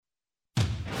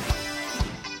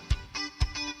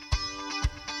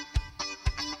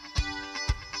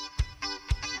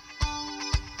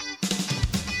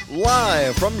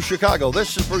Live from Chicago,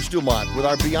 this is Bruce Dumont with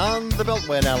our Beyond the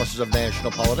Beltway analysis of national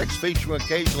politics, featuring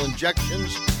occasional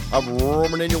injections of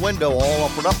Roman innuendo, all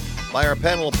offered up by our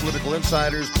panel of political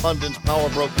insiders, pundits, power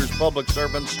brokers, public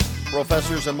servants,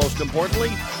 professors, and most importantly,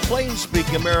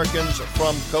 plain-speaking Americans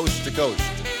from coast to coast.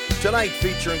 Tonight,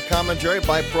 featuring commentary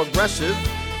by progressive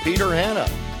Peter Hanna,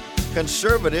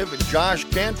 conservative Josh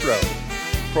Cantrow,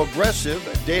 progressive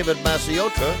David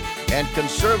Maciota, and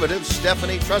conservative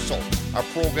Stephanie Trussell. Our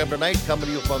program tonight coming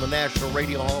to you from the National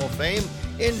Radio Hall of Fame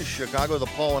in Chicago, the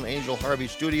Paul and Angel Harvey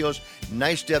Studios.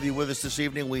 Nice to have you with us this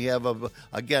evening. We have,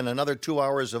 again, another 2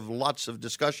 hours of lots of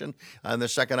discussion. In the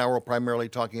second hour, primarily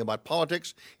talking about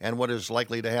politics and what is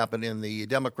likely to happen in the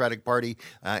Democratic Party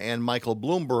and Michael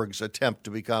Bloomberg's attempt to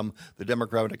become the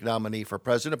Democratic nominee for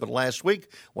president. But last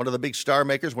week, one of the big star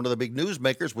makers, one of the big news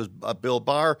makers was Bill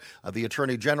Barr, the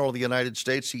Attorney General of the United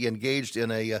States. He engaged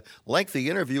in a lengthy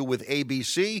interview with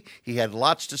ABC. He had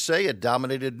lots to say. It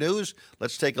dominated news.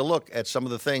 Let's take a look at some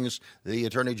of the things the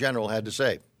Attorney General had to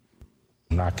say.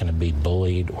 I'm not going to be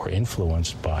bullied or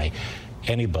influenced by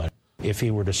anybody. If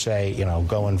he were to say,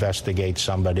 go investigate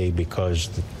somebody because,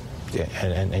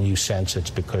 and you sense it's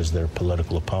because they're a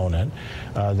political opponent,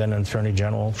 then an Attorney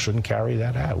General shouldn't carry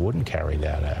that out, wouldn't carry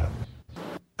that out.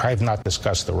 I have not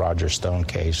discussed the Roger Stone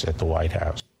case at the White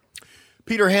House.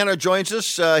 Peter Hanna joins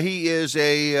us. He is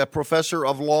a professor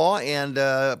of law and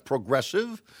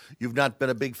progressive. You've not been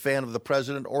a big fan of the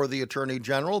president or the attorney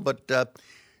general, but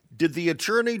did the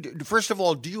attorney, first of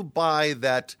all, do you buy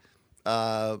that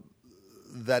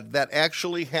that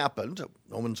actually happened?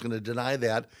 No one's going to deny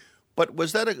that. But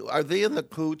was that, are they in the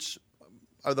cahoots?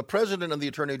 Are the president and the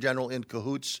attorney general in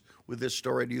cahoots with this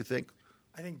story, do you think?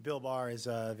 I think Bill Barr is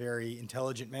a very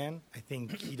intelligent man. I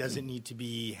think he doesn't need to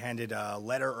be handed a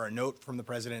letter or a note from the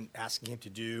president asking him to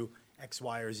do X,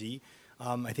 Y, or Z.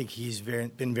 I think he's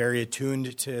been very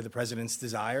attuned to the president's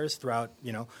desires throughout,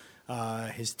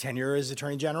 his tenure as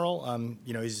Attorney General.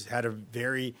 He's had a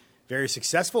very, very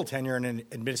successful tenure in an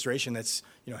administration that's,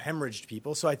 hemorrhaged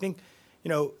people. So I think,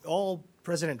 all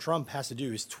President Trump has to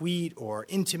do is tweet or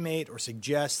intimate or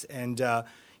suggest, and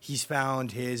he's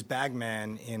found his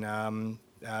bagman in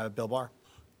Bill Barr.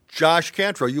 Josh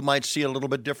Cantrow, you might see it a little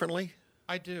bit differently?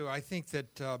 I do. I think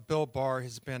that Bill Barr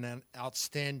has been an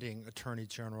outstanding attorney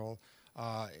general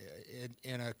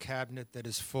in a cabinet that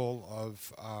is full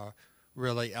of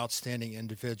really outstanding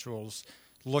individuals.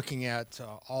 Looking at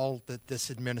all that this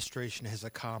administration has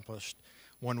accomplished,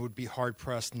 one would be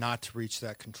hard-pressed not to reach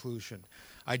that conclusion.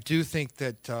 I do think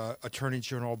that Attorney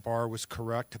General Barr was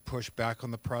correct to push back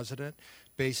on the president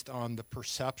based on the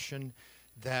perception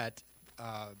that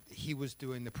he was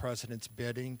doing the president's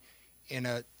bidding in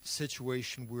a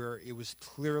situation where it was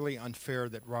clearly unfair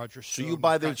that Roger Stone... So you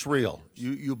buy that it's real?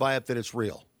 You buy it that it's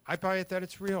real? I buy it that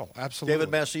it's real, absolutely.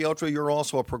 David Maciota, you're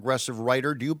also a progressive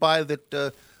writer. Do you buy that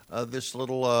this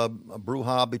little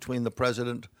brouhaha between the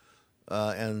president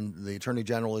and the attorney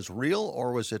general is real,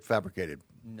 or was it fabricated?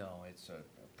 No, it's a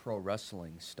pro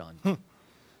wrestling stunt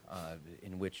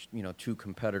in which, two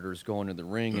competitors go into the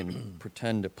ring and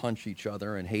pretend to punch each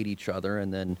other and hate each other,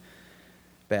 and then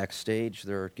backstage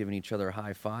they're giving each other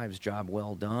high fives, job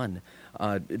well done.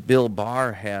 Bill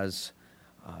Barr has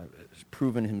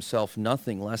proven himself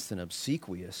nothing less than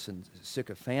obsequious and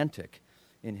sycophantic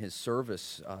in his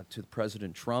service to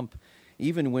President Trump,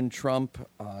 even when Trump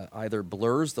either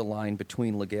blurs the line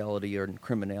between legality and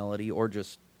criminality or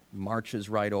just marches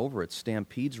right over it,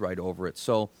 stampedes right over it.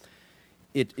 So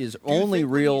it is only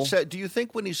real. Do you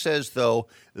think when he says, though,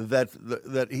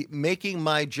 that making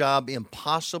my job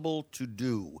impossible to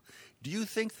do you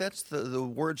think that's the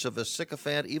words of a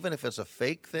sycophant, even if it's a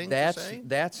fake thing to say?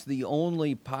 That's the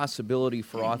only possibility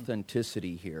for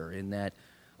authenticity here, in that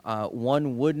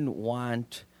one wouldn't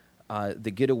want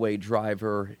the getaway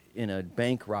driver in a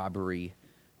bank robbery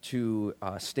to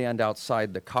stand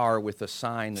outside the car with a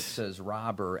sign that says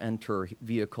 "Robber, enter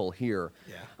vehicle here."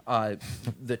 Yeah.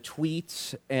 The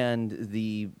tweets and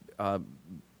the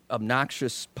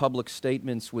obnoxious public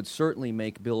statements would certainly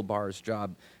make Bill Barr's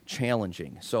job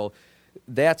challenging. So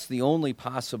that's the only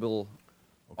possible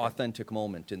authentic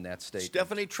moment in that statement.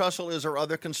 Stephanie Trussell is our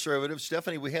other conservative.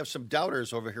 Stephanie, we have some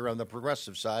doubters over here on the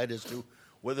progressive side as to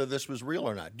whether this was real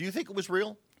or not. Do you think it was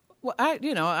real? Well,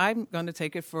 I'm going to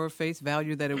take it for face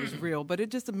value that it was real, but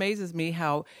it just amazes me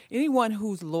how anyone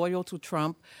who's loyal to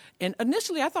Trump, and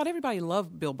initially I thought everybody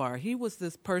loved Bill Barr. He was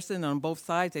this person on both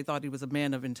sides. They thought he was a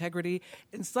man of integrity.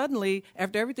 And suddenly,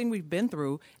 after everything we've been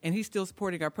through, and he's still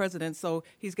supporting our president, so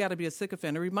he's got to be a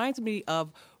sycophant. It reminds me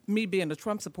of me being a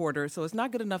Trump supporter, so it's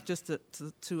not good enough just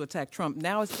to attack Trump.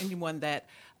 Now it's anyone that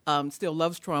still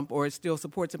loves Trump or still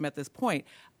supports him at this point.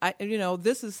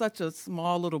 This is such a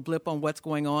small little blip on what's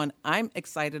going on. I'm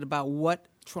excited about what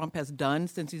Trump has done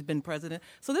since he's been president.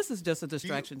 So this is just a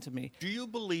distraction to me. Do you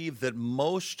believe that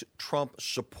most Trump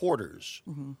supporters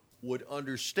would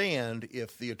understand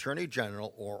if the Attorney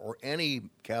General or any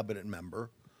cabinet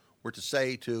member were to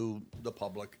say to the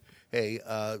public, hey,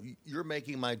 you're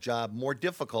making my job more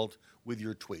difficult with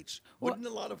your tweets? Wouldn't a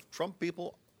lot of Trump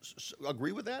people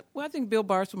agree with that? Well, I think Bill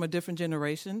Barr's from a different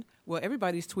generation. Well,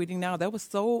 everybody's tweeting now. That was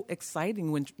so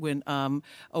exciting when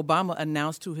Obama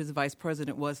announced who his vice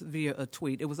president was via a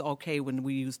tweet. It was okay when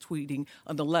we used tweeting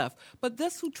on the left. But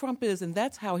that's who Trump is, and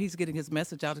that's how he's getting his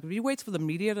message out. If he waits for the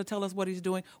media to tell us what he's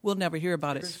doing, we'll never hear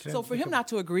about it. So for him not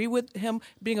to agree with him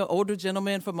being an older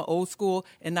gentleman from an old school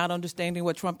and not understanding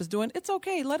what Trump is doing, it's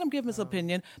okay. Let him give his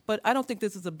opinion. But I don't think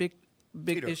this is a big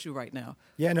issue right now.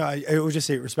 Yeah, no, I would just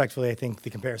say respectfully, I think the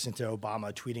comparison to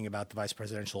Obama tweeting about the vice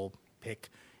presidential pick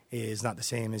is not the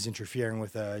same as interfering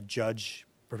with a judge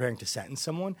preparing to sentence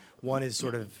someone. One is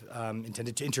sort of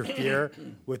intended to interfere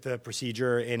with the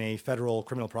procedure in a federal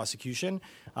criminal prosecution.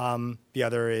 The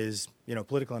other is,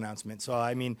 political announcement. So,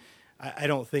 I mean, I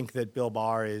don't think that Bill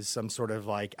Barr is some sort of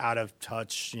like out of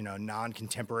touch,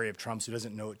 non-contemporary of Trump's who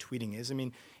doesn't know what tweeting is. I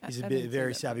mean, he's a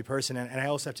very savvy person. And I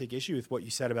also have to take issue with what you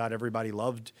said about everybody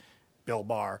loved Bill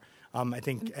Barr. I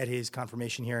think at his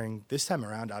confirmation hearing this time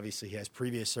around, obviously he has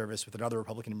previous service with another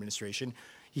Republican administration.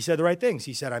 He said the right things.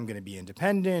 He said, I'm going to be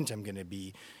independent. I'm going to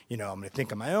be, I'm going to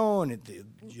think on my own,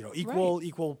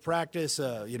 equal practice,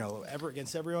 ever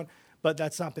against everyone. But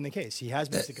that's not been the case. He has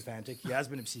been sycophantic. He has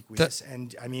been obsequious.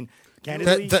 And, I mean,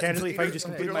 candidly, if I could just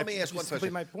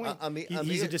complete my point,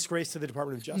 he's a disgrace to the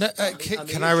Department of Justice.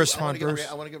 Can I respond, Bruce?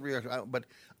 I want to get reaction. But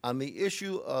on the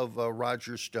issue of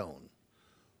Roger Stone,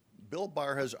 Bill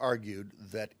Barr has argued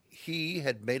that he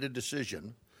had made a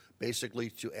decision basically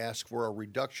to ask for a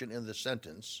reduction in the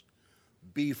sentence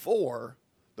before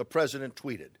the president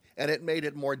tweeted. And it made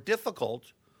it more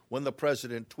difficult when the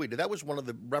president tweeted. That was one of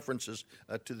the references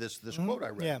to this quote I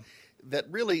read. Yeah. That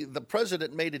really the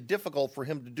president made it difficult for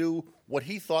him to do what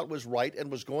he thought was right and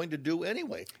was going to do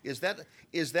anyway. Is that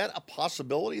a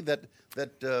possibility that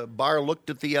Barr looked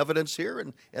at the evidence here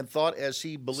and thought as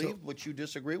he believed, which you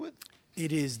disagree with?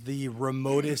 It is the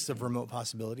remotest of remote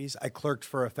possibilities. I clerked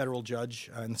for a federal judge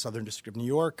in the Southern District of New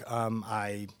York.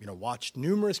 I watched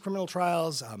numerous criminal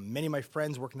trials. Many of my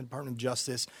friends work in the Department of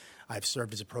Justice. I've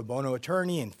served as a pro bono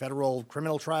attorney in federal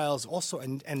criminal trials also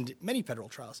and many federal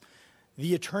trials.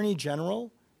 The Attorney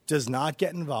General does not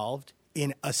get involved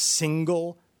in a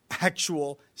single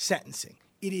actual sentencing.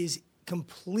 It is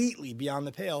completely beyond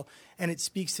the pale, and it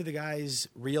speaks to the guy's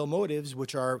real motives,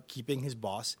 which are keeping his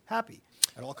boss happy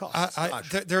at all costs.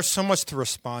 There's so much to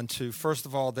respond to. First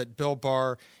of all, that Bill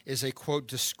Barr is a, quote,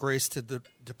 disgrace to the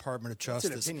Department of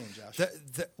Justice. That's an opinion,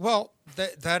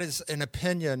 Josh. That is an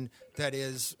opinion that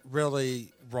is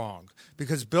really wrong,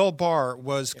 because Bill Barr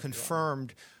was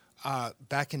confirmed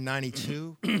back in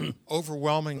 92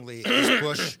 overwhelmingly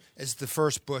as the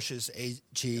first Bush's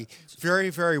AG. Very,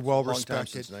 very well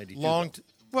respected.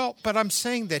 But I'm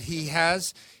saying that he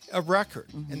has a record,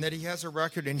 and that he has a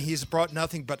record, and he's brought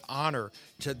nothing but honor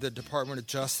to the Department of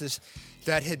Justice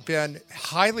that had been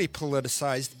highly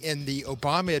politicized in the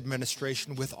Obama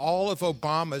administration, with all of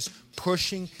Obama's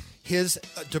pushing his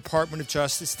Department of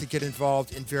Justice to get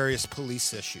involved in various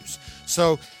police issues.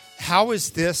 So how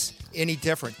is this any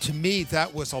different? To me,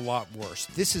 that was a lot worse.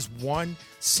 This is one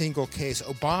single case.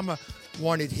 Obama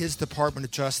wanted his Department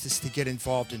of Justice to get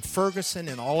involved in Ferguson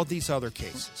and all of these other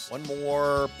cases. One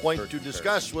more point to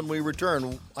discuss when we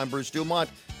return. I'm Bruce Dumont.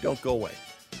 Don't go away.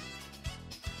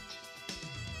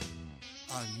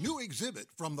 A new exhibit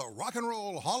from the Rock and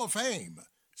Roll Hall of Fame.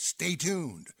 Stay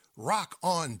tuned. Rock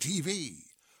on TV.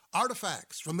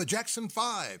 Artifacts from the Jackson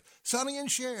 5, Sonny and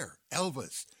Cher,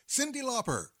 Elvis, Cyndi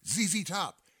Lauper, ZZ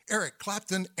Top, Eric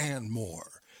Clapton, and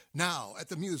more. Now at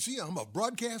the Museum of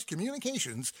Broadcast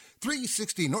Communications,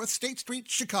 360 North State Street,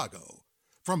 Chicago.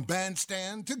 From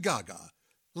Bandstand to Gaga,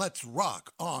 let's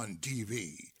rock on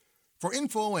TV. For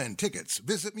info and tickets,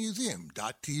 visit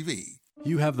museum.tv.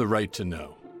 You have the right to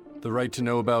know. The right to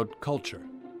know about culture.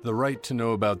 The right to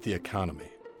know about the economy.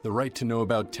 The right to know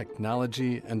about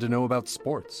technology and to know about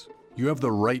sports. You have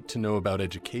the right to know about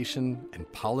education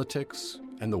and politics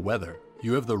and the weather.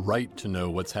 You have the right to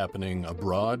know what's happening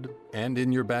abroad and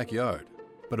in your backyard.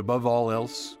 But above all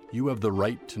else, you have the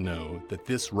right to know that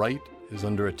this right is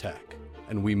under attack,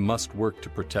 and we must work to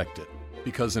protect it.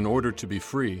 Because in order to be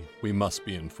free, we must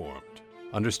be informed.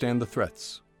 Understand the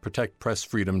threats.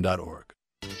 ProtectPressFreedom.org.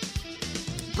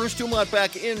 Bruce Dumont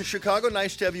back in Chicago.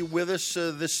 Nice to have you with us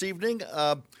this evening.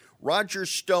 Roger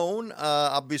Stone,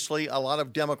 obviously a lot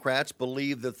of Democrats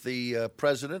believe that the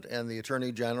president and the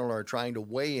attorney general are trying to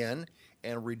weigh in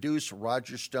and reduce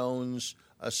Roger Stone's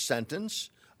sentence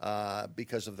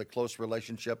because of the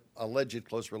alleged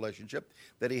close relationship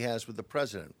that he has with the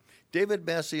president. David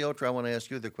Masiotra, I want to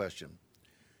ask you the question.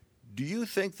 Do you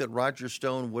think that Roger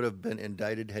Stone would have been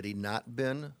indicted had he not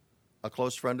been a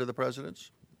close friend of the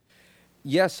president's?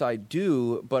 Yes, I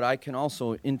do, but I can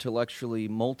also intellectually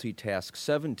multitask.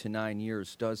 7 to 9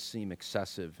 years does seem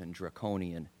excessive and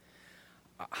draconian.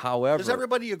 However... Does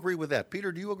everybody agree with that?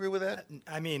 Peter, do you agree with that?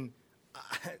 I mean,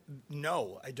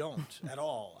 no, I don't at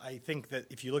all. I think that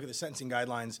if you look at the sentencing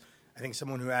guidelines, I think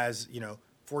someone who has,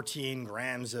 14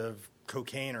 grams of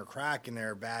cocaine or crack in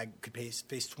their bag could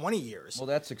face 20 years. Well,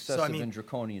 that's excessive and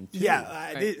draconian, too.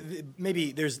 Yeah,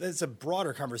 maybe that's a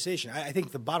broader conversation. I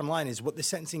think the bottom line is what the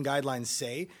sentencing guidelines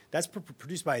say. That's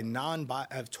produced by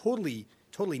a totally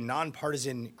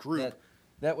nonpartisan group.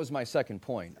 That was my second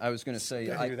point. I was going to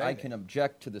say I can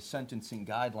object to the sentencing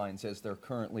guidelines as they're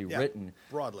currently written,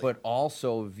 broadly, but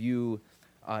also view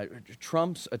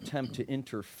Trump's attempt to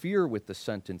interfere with the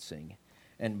sentencing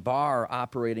and Barr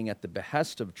operating at the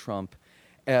behest of Trump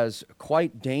as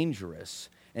quite dangerous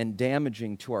and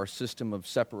damaging to our system of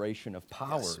separation of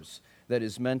powers that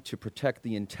is meant to protect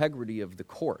the integrity of the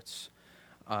courts.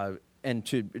 And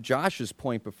to Josh's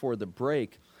point before the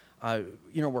break,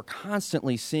 we're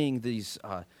constantly seeing these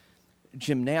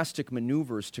gymnastic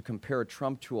maneuvers to compare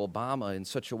Trump to Obama in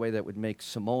such a way that would make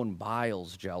Simone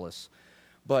Biles jealous.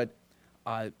 But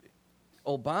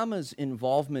Obama's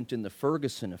involvement in the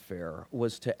Ferguson affair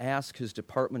was to ask his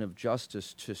Department of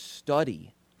Justice to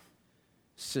study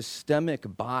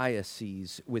systemic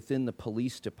biases within the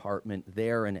police department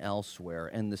there and elsewhere.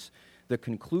 And the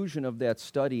conclusion of that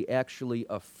study actually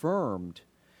affirmed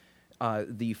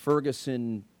the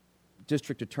Ferguson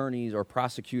district attorney's or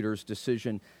prosecutor's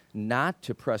decision not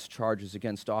to press charges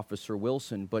against Officer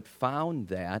Wilson, but found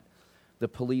that the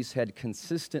police had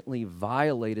consistently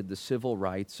violated the civil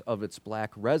rights of its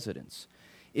black residents.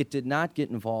 It did not get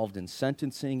involved in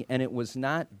sentencing, and it was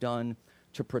not done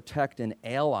to protect an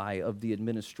ally of the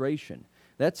administration.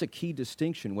 That's a key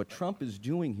distinction. What Trump is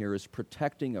doing here is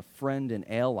protecting a friend and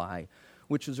ally,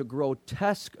 which is a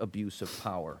grotesque abuse of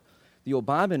power. The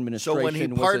Obama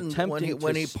administration was attempting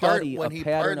to study a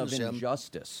pattern of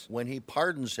injustice. When he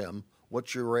pardons him,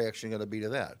 what's your reaction going to be to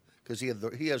that? Because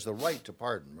he has the right to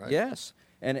pardon, right? Yes.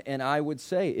 And I would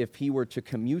say if he were to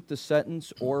commute the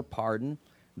sentence or pardon,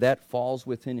 that falls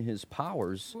within his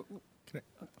powers.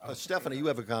 Stephanie, you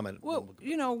have a comment. Well,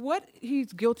 what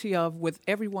he's guilty of with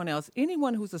everyone else,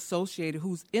 anyone who's associated,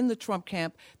 who's in the Trump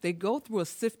camp, they go through a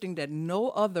sifting that no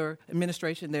other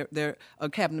administration, their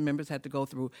cabinet members had to go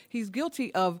through. He's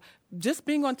guilty of just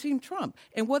being on Team Trump.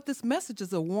 And what this message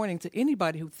is a warning to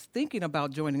anybody who's thinking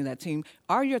about joining that team.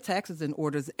 Are your taxes in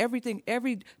order? Everything,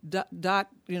 every dot,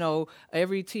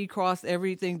 every T crossed,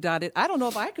 everything dotted. I don't know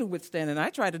if I could withstand it. I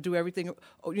try to do everything,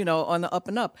 on the up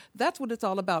and up. That's what it's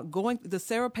all about. The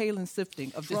Sarah Palin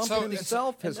sifting of Trump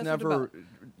himself has never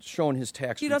shown his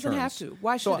tax returns. He doesn't have to.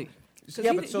 Why should he?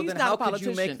 Yeah, but so then how could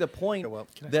you make the point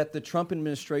that the Trump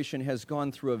administration has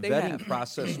gone through a vetting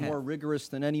process more rigorous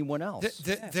than anyone else?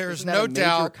 There's no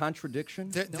doubt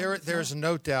contradiction. There's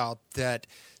no doubt that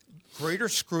greater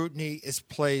scrutiny is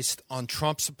placed on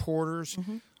Trump supporters,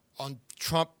 on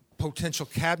Trump potential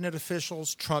cabinet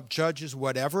officials, Trump judges,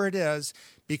 whatever it is,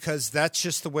 because that's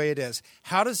just the way it is.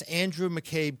 How does Andrew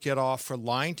McCabe get off for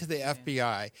lying to the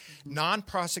FBI,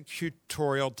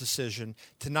 non-prosecutorial decision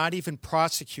to not even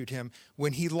prosecute him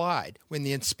when he lied, when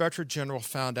the Inspector General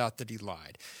found out that he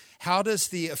lied? How does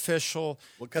the official...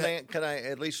 Well, can I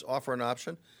at least offer an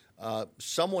option?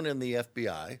 Someone in the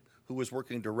FBI who was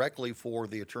working directly for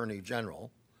the Attorney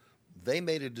General, they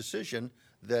made a decision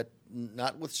that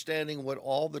notwithstanding what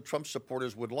all the Trump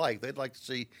supporters would like, they'd like to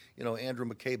see, Andrew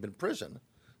McCabe in prison.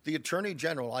 The Attorney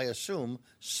General, I assume,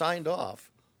 signed off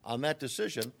on that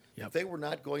decision that they were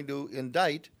not going to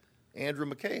indict Andrew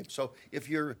McCabe. So if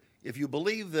you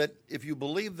believe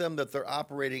them that they're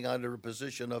operating under a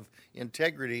position of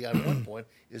integrity on one point,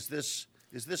 is this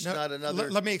not another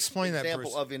let me explain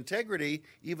example of integrity,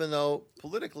 even though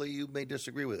politically you may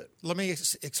disagree with it? Let me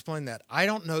explain that. We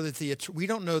don't know that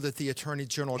the Attorney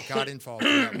General got involved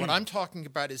in that. What I'm talking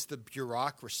about is the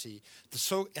bureaucracy.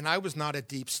 And I was not a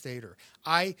deep stater.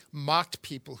 I mocked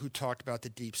people who talked about the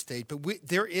deep state, but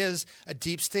there is a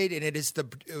deep state, and it is the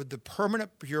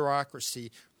permanent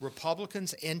bureaucracy,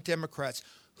 Republicans and Democrats,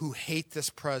 who hate this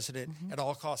president at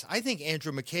all costs. I think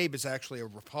Andrew McCabe is actually a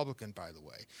Republican, by the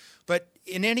way. But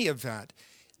in any event,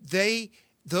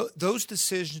 those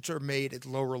decisions are made at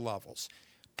lower levels.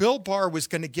 Bill Barr was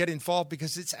going to get involved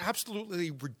because it's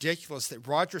absolutely ridiculous that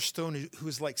Roger Stone, who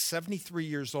is like 73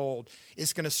 years old,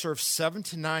 is going to serve 7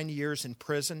 to 9 years in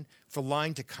prison for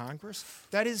lying to Congress.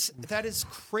 That is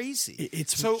crazy.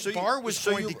 Barr was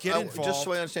going to get involved. Just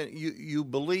so I understand, you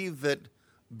believe that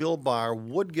Bill Barr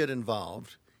would get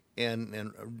involved,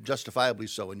 and justifiably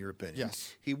so, in your opinion.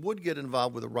 Yes. He would get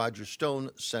involved with the Roger Stone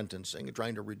sentencing and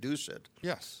trying to reduce it.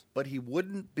 Yes. But he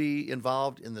wouldn't be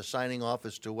involved in the signing off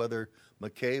as to whether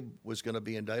McCabe was going to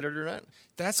be indicted or not?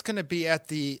 That's going to be at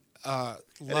the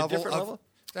level. A different level?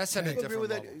 That's at a different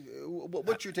level.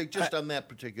 What's your take just on that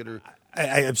particular?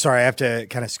 I'm sorry, I have to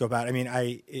kind of scope out. I mean,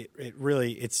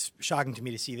 it's shocking to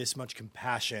me to see this much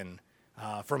compassion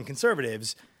from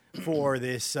conservatives for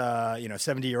this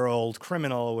 70-year-old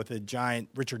criminal with a giant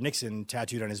Richard Nixon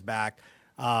tattooed on his back.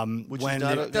 Which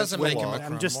doesn't make him a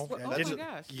I'm just, criminal. Oh my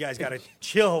gosh. You guys got to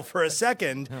chill for a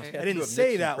second. Okay. I didn't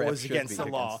say that was against the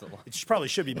law. It probably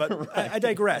should be, but I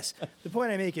digress. The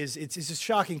point I make is it's just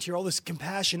shocking to hear all this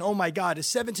compassion. Oh my God, a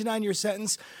 7 to 9 year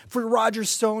sentence for Roger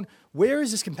Stone. Where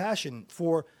is this compassion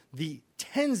for the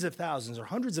tens of thousands or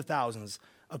hundreds of thousands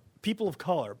of people of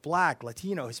color, Black,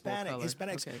 Latino,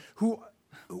 Hispanics, okay,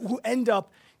 who end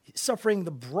up suffering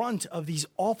the brunt of these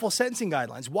awful sentencing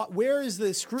guidelines? Where is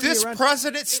the scrutiny This around?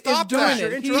 president stopped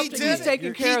that. He's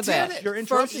taking care of that. You're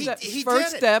interrupting.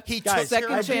 First step, Guys,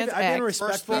 second chance I've been act.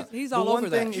 respectful. He's all The one over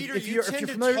that. thing, Peter, if you you're tend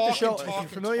to familiar with the talk show, and talk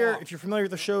if you're familiar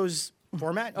with the show's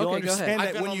format, you'll Okay, go ahead. understand I've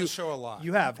that been when on you the show a lot.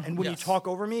 You have, and when you Yes. talk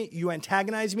over me, you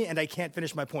antagonize me, and I can't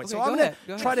finish my point. Okay, So I'm go gonna ahead,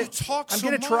 go try ahead. to. You talk I'm so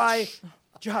gonna try. much.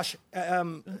 Josh,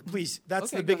 please.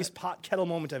 That's Okay, the go biggest ahead. pot kettle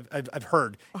moment I've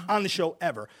heard on the show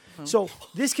ever. So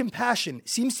this compassion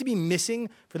seems to be missing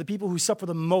for the people who suffer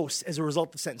the most as a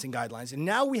result of sentencing guidelines. And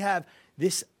now we have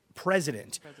this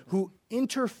president who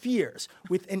interferes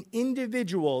with an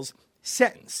individual's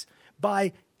sentence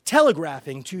by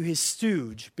telegraphing to his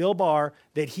stooge, Bill Barr,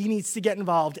 that he needs to get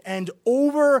involved and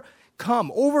overthrow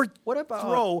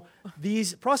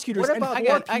these prosecutors. I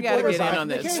gotta get in on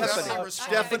this.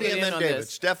 Stephanie and then David.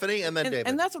 Stephanie and then David.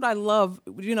 And that's what I love.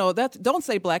 Don't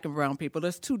say black and brown people.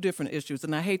 There's two different issues,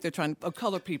 and I hate they're trying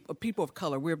people of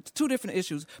color. We're two different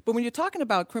issues. But when you're talking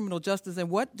about criminal justice,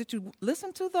 and what did you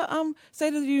listen to the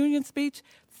State of the Union speech?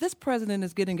 This president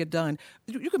is getting it done.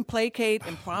 You can placate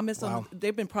and promise them.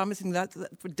 They've been promising that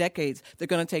for decades. They're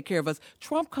going to take care of us.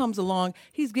 Trump comes along.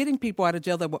 He's getting people out of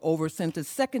jail that were over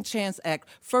sentenced. Second Chance Act,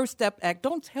 First Step Act.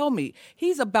 Don't tell me.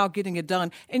 He's about getting it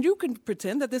done. And you can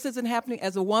pretend that this isn't happening.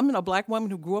 As a woman, a black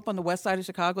woman who grew up on the west side of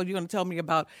Chicago, you're going to tell me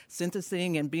about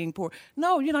sentencing and being poor.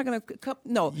 No, you're not going to.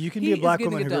 No. You can be a black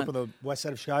woman who grew up on the west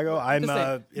side of Chicago. I'm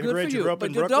an immigrant who grew up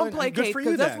in Brooklyn. Don't placate,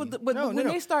 because that's what when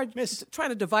they start trying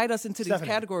to divide us into these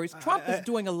categories, Trump is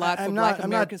doing a lot for black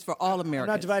Americans, for all Americans.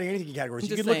 I'm not dividing anything in categories.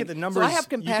 You Just could look saying. at the numbers. So I have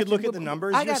compassion. You could look at the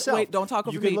numbers yourself. Wait, don't talk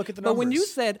over me. You could look at the numbers. But when you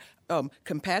said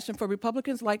compassion for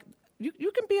Republicans, like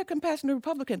you can be a compassionate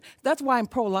Republican. That's why I'm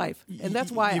pro-life, and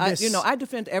that's why I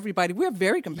defend everybody. We're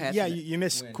very compassionate. Yeah, you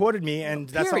misquoted me, and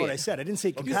that's not what I said. I didn't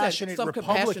say compassionate some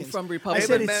Republicans. compassion from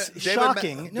Republicans. I said it's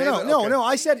shocking. No.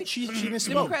 I said she misspoke.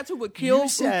 Democrats who would kill,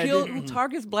 who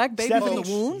targets black babies in the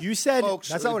womb. You said Folks,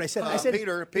 that's not what I said. I said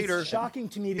Peter, it's shocking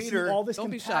to me to see all this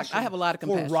don't be compassion. shocked. I have a lot of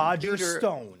compassion. For Roger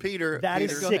Stone. That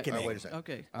is sickening. Wait a second.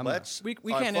 Okay.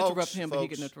 We can't interrupt him, but he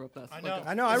can interrupt us.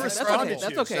 I know. I responded to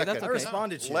you. That's okay. That's I okay.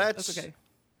 responded to you. That's okay.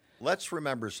 Let's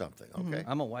remember something, okay?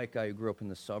 I'm a white guy who grew up in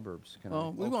the suburbs.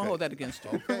 Well, we won't hold that against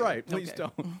you. Right, please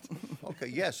don't. Okay,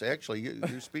 yes, actually,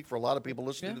 you speak for a lot of people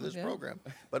listening to this program.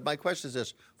 But my question is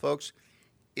this, folks,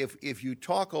 if you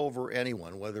talk over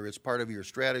anyone, whether it's part of your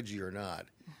strategy or not,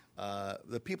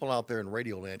 the people out there in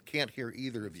Radioland can't hear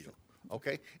either of you,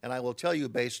 okay? And I will tell you,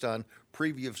 based on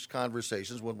previous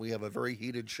conversations when we have a very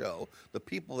heated show, the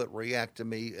people that react to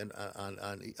me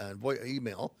on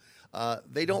email,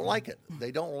 they don't like it.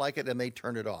 They don't like it, and they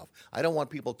turn it off. I don't want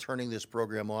people turning this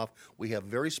program off. We have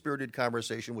very spirited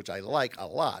conversation, which I like a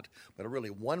lot, but really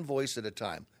one voice at a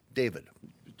time. David.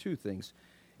 Two things.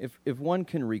 If one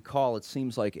can recall, it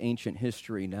seems like ancient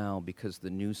history now because the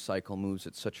news cycle moves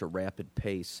at such a rapid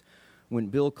pace. When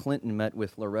Bill Clinton met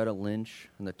with Loretta Lynch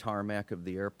on the tarmac of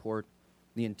the airport,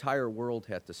 the entire world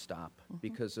had to stop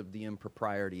because of the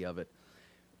impropriety of it.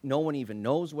 No one even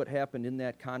knows what happened in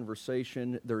that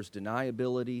conversation. There's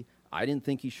deniability. I didn't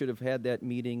think he should have had that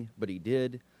meeting, but he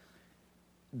did.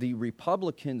 The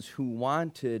Republicans who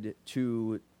wanted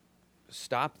to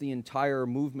stop the entire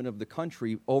movement of the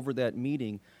country over that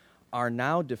meeting are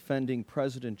now defending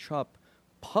President Trump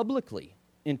publicly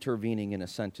intervening in a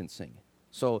sentencing.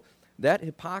 So that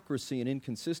hypocrisy and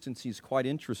inconsistency is quite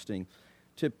interesting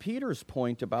To Peter's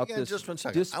point about Again, this, just 1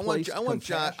 second.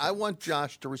 I want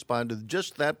Josh to respond to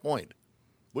just that point.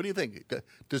 What do you think?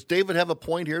 Does David have a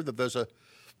point here that there's a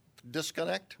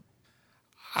disconnect?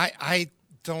 I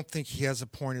don't think he has a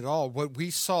point at all. What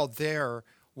we saw there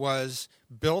was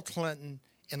Bill Clinton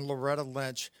and Loretta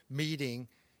Lynch meeting,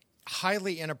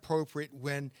 highly inappropriate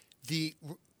when the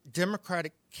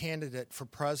Democratic candidate for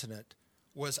president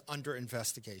was under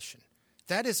investigation.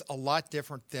 That is a lot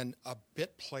different than a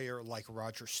bit player like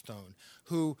Roger Stone,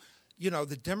 who,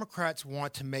 the Democrats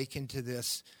want to make into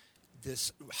this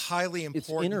highly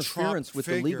important it's interference Trump with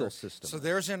figure. the legal system. So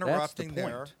there's interrupting That's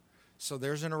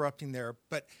the point. there.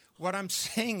 But what I'm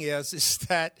saying is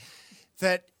that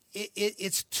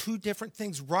it's two different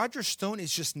things. Roger Stone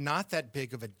is just not that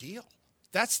big of a deal.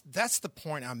 That's the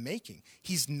point I'm making.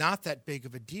 He's not that big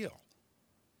of a deal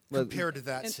compared to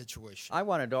that situation. I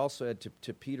wanted to also add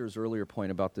to Peter's earlier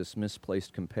point about this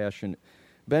misplaced compassion.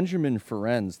 Benjamin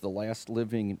Ferencz, the last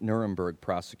living Nuremberg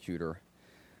prosecutor,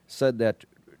 said that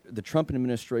the Trump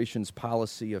administration's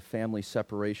policy of family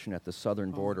separation at the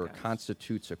southern border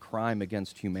constitutes a crime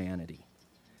against humanity.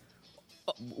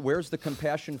 Where's the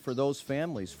compassion for those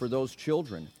families, for those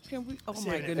children? Can we? Oh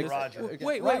my goodness! Roger.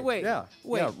 Wait. Yeah.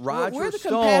 Wait. Roger Where the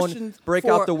Stone compassion break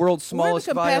for, out the world's smallest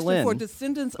where the compassion violin. for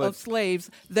descendants of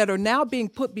slaves that are now being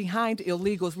put behind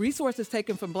illegals, resources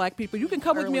taken from black people. You can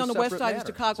come with me on the west side of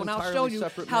Chicago, and I'll show you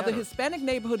how the Hispanic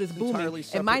neighborhood is booming,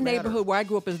 and my neighborhood where I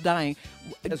grew up is dying.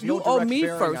 You owe me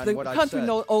first. The country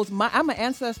owes I'm an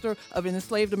ancestor of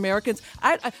enslaved Americans.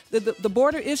 The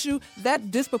border issue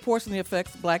that disproportionately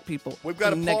affects black people. We've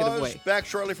got in a a negative pause. way. Back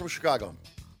shortly from Chicago.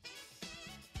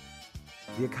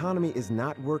 The economy is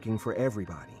not working for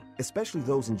everybody, especially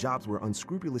those in jobs where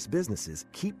unscrupulous businesses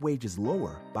keep wages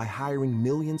lower by hiring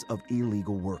millions of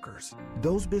illegal workers.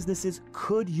 Those businesses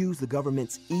could use the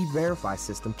government's E-Verify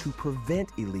system to prevent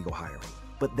illegal hiring,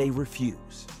 but they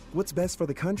refuse. What's best for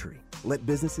the country? Let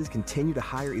businesses continue to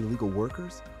hire illegal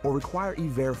workers or require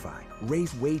E-Verify,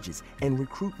 raise wages, and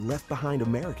recruit left-behind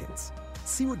Americans?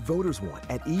 See what voters want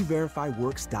at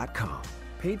everifyworks.com.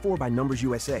 Paid for by Numbers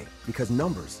USA, because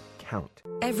numbers count.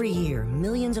 Every year,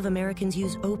 millions of Americans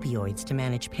use opioids to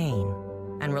manage pain.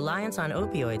 And reliance on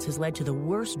opioids has led to the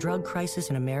worst drug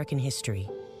crisis in American history.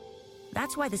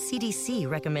 That's why the CDC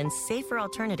recommends safer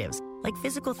alternatives like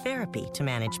physical therapy to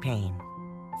manage pain.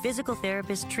 Physical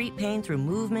therapists treat pain through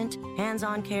movement,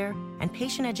 hands-on care, and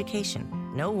patient education.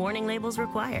 No warning labels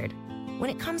required.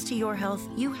 When it comes to your health,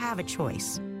 you have a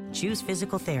choice. Choose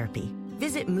physical therapy.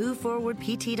 Visit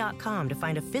moveforwardpt.com to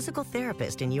find a physical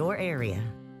therapist in your area.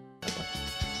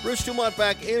 Bruce Dumont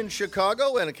back in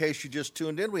Chicago, and in case you just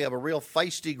tuned in, we have a real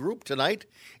feisty group tonight,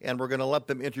 and we're going to let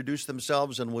them introduce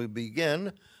themselves, and we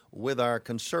begin with our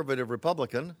conservative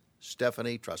Republican,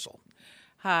 Stephanie Trussell.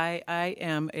 Hi, I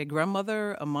am a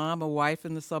grandmother, a mom, a wife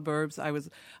in the suburbs. I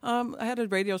had a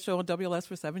radio show on WLS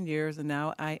for 7 years, and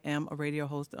now I am a radio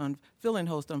host fill-in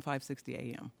host on 560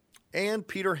 AM. And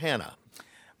Peter Hanna.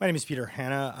 My name is Peter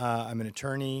Hanna. I'm an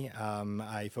attorney.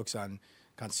 I focus on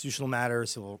constitutional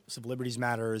matters, civil liberties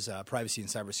matters, privacy and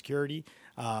cybersecurity.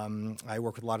 I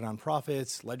work with a lot of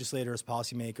nonprofits, legislators,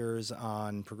 policymakers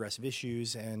on progressive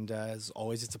issues, and as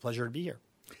always, it's a pleasure to be here.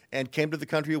 And came to the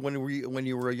country when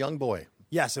you were a young boy.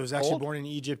 Yes, I was actually born in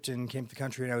Egypt and came to the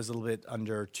country when I was a little bit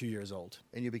under 2 years old.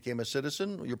 And you became a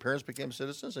citizen? Your parents became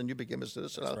citizens, and you became a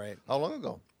citizen? That's right. How long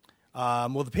ago?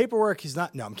 Well, the paperwork is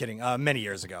not... No, I'm kidding. Many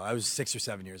years ago. I was 6 or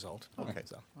 7 years old. Okay.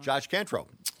 Josh Cantrell.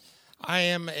 I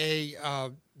am a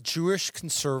Jewish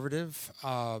conservative,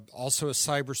 also a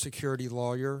cybersecurity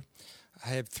lawyer. I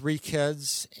have 3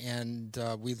 kids, and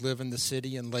we live in the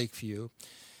city in Lakeview.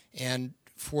 And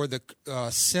for the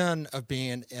sin of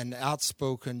being an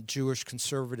outspoken Jewish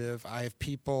conservative, I have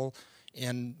people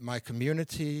in my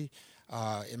community,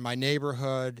 in my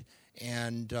neighborhood,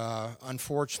 and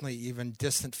unfortunately even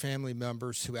distant family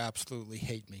members who absolutely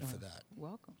hate me for that.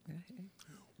 Welcome.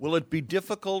 Will it be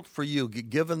difficult for you,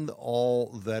 given all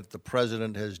that the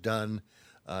president has done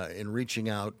in reaching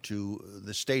out to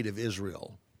the state of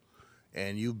Israel,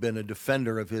 and you've been a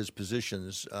defender of his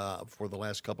positions for the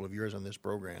last couple of years on this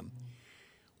program,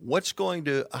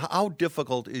 how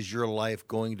difficult is your life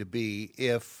going to be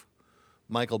if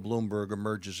Michael Bloomberg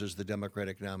emerges as the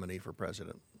Democratic nominee for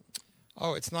president?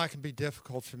 Oh, it's not going to be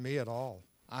difficult for me at all.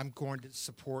 I'm going to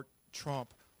support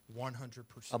Trump 100%.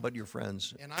 How about your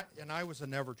friends? And I was a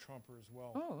never Trumper as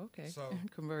well. Oh, okay. So,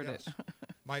 converted. Yes.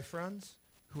 My friends,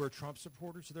 who are Trump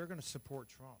supporters, they're going to support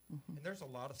Trump. And there's a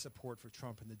lot of support for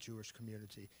Trump in the Jewish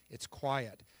community. It's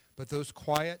quiet. But those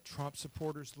quiet Trump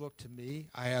supporters look to me.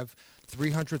 I have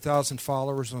 300,000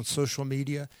 followers on social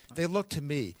media. They look to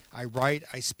me. I write,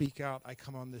 I speak out, I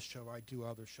come on this show, I do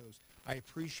other shows. I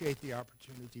appreciate the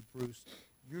opportunity, Bruce,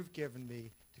 you've given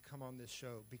me to come on this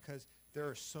show because there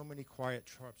are so many quiet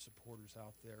Trump supporters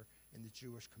out there in the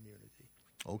Jewish community.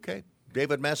 Okay.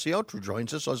 David Maciotro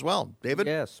joins us as well. David?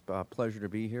 Yes, pleasure to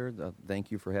be here.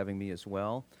 Thank you for having me as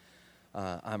well.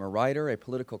 I'm a writer, a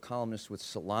political columnist with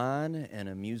Salon, and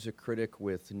a music critic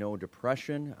with No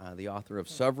Depression, the author of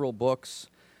several books,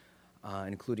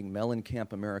 including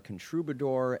Mellencamp American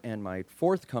Troubadour, and my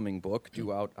forthcoming book,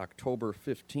 due out October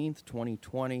 15th,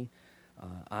 2020,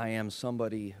 I Am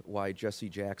Somebody, Why Jesse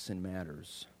Jackson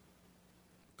Matters.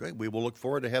 Great. We will look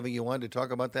forward to having you on to talk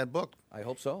about that book. I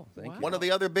hope so. Thank you. One of the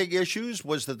other big issues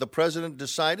was that the president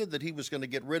decided that he was going to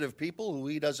get rid of people who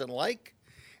he doesn't like,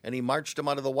 and he marched them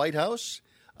out of the White House.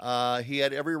 He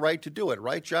had every right to do it,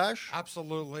 right, Josh?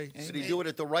 Absolutely. Did he do it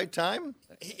at the right time?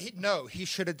 No, he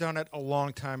should have done it a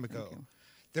long time ago.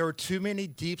 There were too many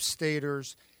deep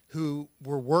staters who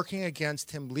were working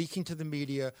against him, leaking to the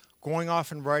media, going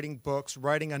off and writing books,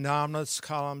 writing anonymous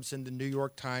columns in the New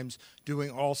York Times,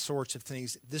 doing all sorts of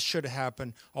things. This should have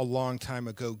happened a long time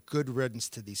ago. Good riddance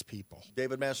to these people.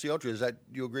 David Maciotro, is that,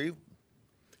 you agree?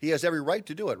 He has every right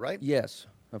to do it, right? Yes,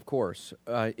 of course.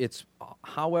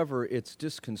 However, it's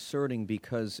disconcerting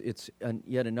because it's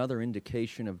yet another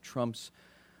indication of Trump's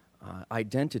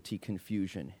identity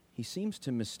confusion. He seems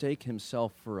to mistake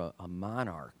himself for a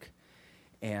monarch.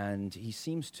 And he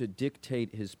seems to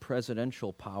dictate his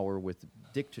presidential power with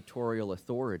dictatorial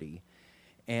authority.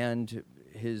 And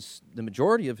the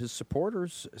majority of his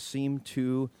supporters seem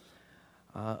to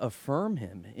affirm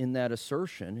him in that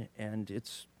assertion, and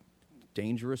it's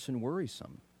dangerous and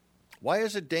worrisome. Why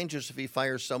is it dangerous if he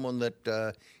fires someone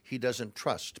that he doesn't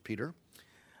trust, Peter?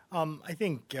 I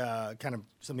think kind of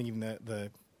something even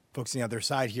the folks on the other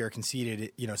side here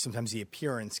conceded, sometimes the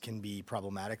appearance can be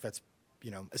problematic. That's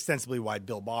ostensibly why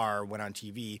Bill Barr went on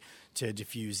TV to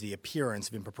diffuse the appearance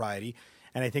of impropriety.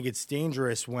 And I think it's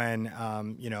dangerous when,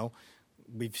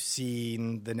 we've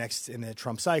seen the next in the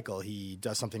Trump cycle. He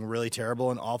does something really terrible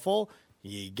and awful.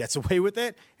 He gets away with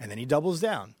it, and then he doubles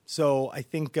down. So I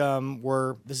think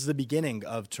this is the beginning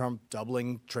of Trump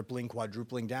doubling, tripling,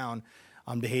 quadrupling down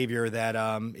on behavior that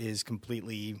is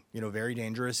completely, very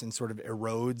dangerous and sort of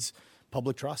erodes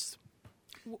public trust.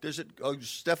 Does it,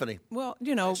 Stephanie? Well,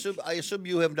 I assume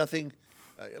you have nothing.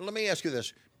 Let me ask you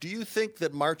this: do you think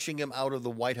that marching him out of the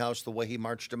White House the way he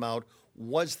marched him out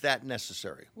was that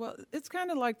necessary? Well, it's kind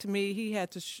of like, to me, he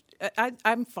had to.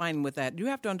 I'm fine with that. You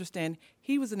have to understand,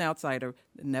 he was an outsider,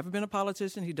 never been a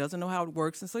politician. He doesn't know how it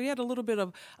works, and so he had a little bit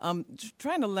of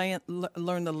trying to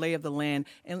learn the lay of the land.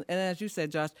 And as you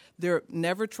said, Josh, there are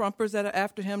never Trumpers that are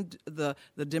after him, the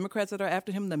Democrats that are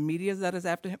after him, the media that is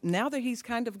after him. Now that he's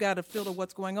kind of got a feel of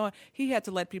what's going on, he had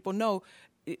to let people know.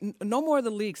 No more of the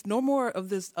leaks, no more of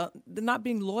this, not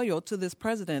being loyal to this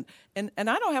president. And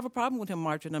I don't have a problem with him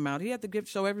marching them out. He had to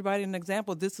show everybody an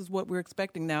example. This is what we're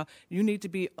expecting now. You need to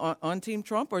be on Team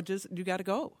Trump, or just you got to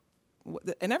go.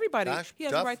 And everybody, he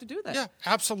has the right to do that. Yeah,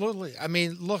 absolutely. I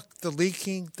mean, look, the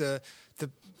leaking, the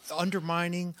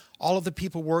undermining, all of the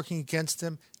people working against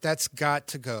him, that's got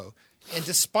to go. And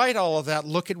despite all of that,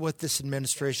 look at what this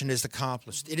administration has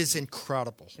accomplished. It is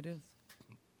incredible. It is.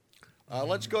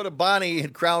 Let's go to Bonnie in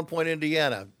Crown Point,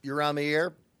 Indiana. You're on the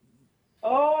air.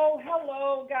 Oh,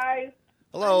 hello, guys.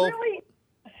 Hello.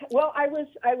 I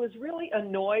was really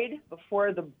annoyed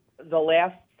before the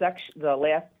last section, the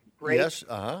last break. Yes.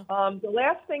 The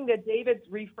last thing that David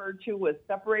referred to was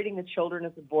separating the children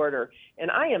at the border, and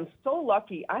I am so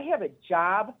lucky. I have a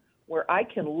job where I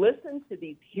can listen to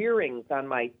these hearings on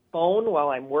my phone while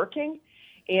I'm working,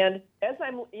 and as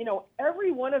I'm,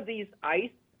 every one of these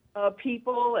ICE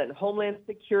people and Homeland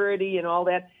Security and all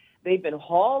that, they've been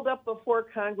hauled up before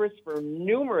Congress for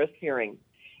numerous hearings.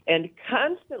 And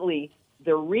constantly,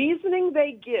 the reasoning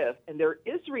they give, and there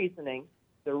is reasoning,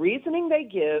 the reasoning they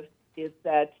give is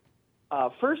that,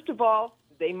 first of all,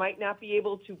 they might not be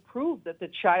able to prove that the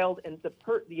child and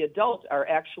the adult are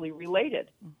actually related.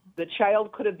 Mm-hmm. The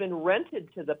child could have been rented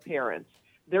to the parents.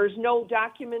 There's no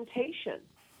documentation.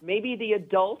 Maybe the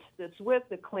adult that's with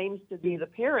that claims to be the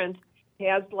parent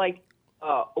has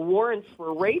warrants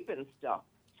for rape and stuff.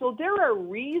 So there are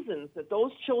reasons that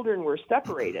those children were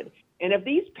separated. And if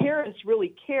these parents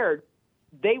really cared,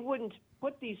 they wouldn't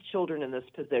put these children in this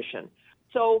position.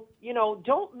 So,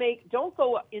 don't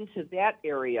go into that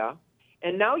area.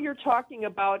 And now you're talking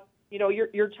about,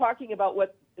 you're talking about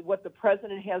what the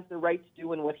president has the right to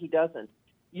do and what he doesn't.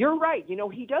 You're right. You know,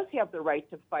 he does have the right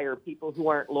to fire people who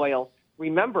aren't loyal.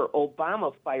 Remember,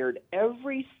 Obama fired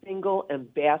every single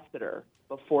ambassador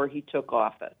before he took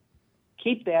office.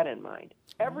 Keep that in mind.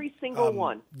 Every single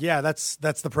one. Yeah, that's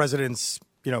the president's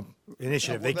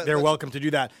initiative. Yeah, well, They're welcome to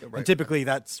do that. Right. And typically,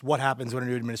 that's what happens when a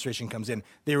new administration comes in.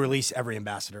 They release every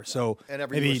ambassador. So and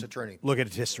every maybe U.S. attorney. look at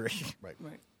its history. Right.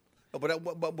 But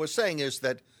what we're saying is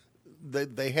that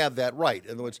they have that right.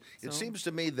 In other words, it seems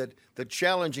to me that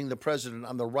challenging the president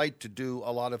on the right to do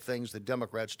a lot of things that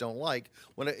Democrats don't like,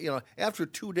 when after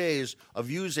 2 days of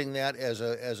using that as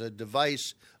a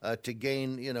device to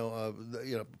gain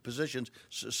positions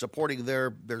supporting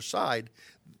their side,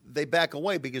 they back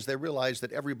away because they realize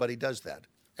that everybody does that.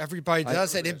 Everybody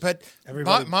does it, but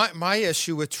my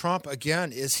issue with Trump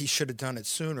again is he should have done it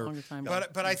sooner.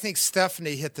 But I think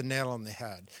Stephanie hit the nail on the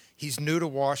head. He's new to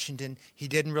Washington. He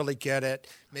didn't really get it.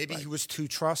 Maybe he was too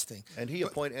trusting. And he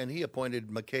appointed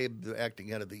McCabe the acting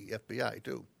head of the FBI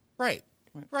too. Right.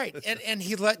 And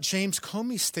he let James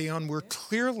Comey stay on, where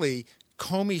clearly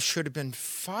Comey should have been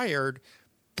fired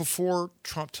before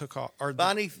Trump took off.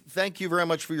 Bonnie, thank you very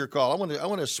much for your call. I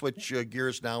want to switch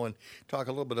gears now and talk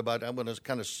a little bit about. I'm going to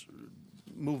kind of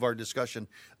move our discussion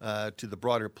to the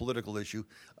broader political issue.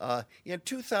 In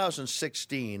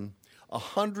 2016,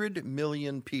 100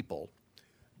 million people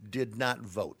did not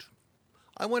vote.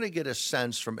 I want to get a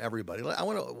sense from everybody. I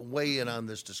want to weigh in on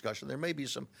this discussion. There may be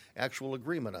some actual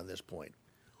agreement on this point.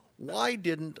 Why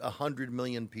didn't 100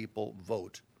 million people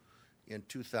vote in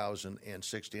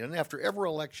 2016? And after every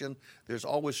election, there's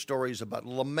always stories about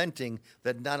lamenting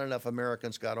that not enough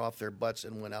Americans got off their butts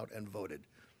and went out and voted.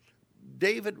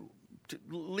 David,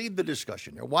 lead the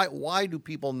discussion here. Why do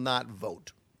people not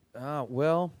vote?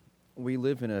 Well, we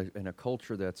live in a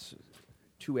culture that's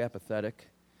too apathetic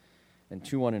and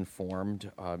too uninformed.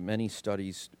 Many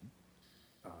studies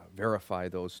verify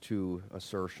those two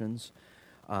assertions.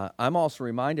 I'm also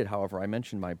reminded, however, I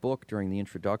mentioned my book during the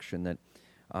introduction, that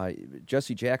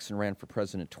Jesse Jackson ran for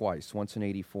president twice, once in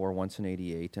 84, once in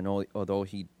 88, and although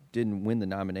he didn't win the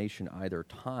nomination either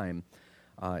time,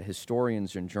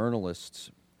 historians and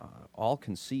journalists all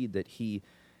concede that he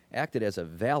acted as a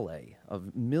valet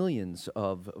of millions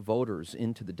of voters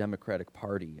into the Democratic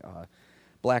Party,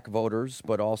 black voters,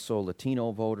 but also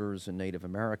Latino voters and Native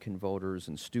American voters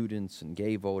and students and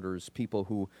gay voters, people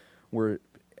who were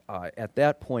at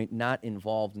that point not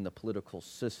involved in the political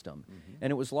system. Mm-hmm.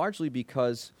 And it was largely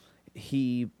because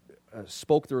he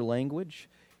spoke their language.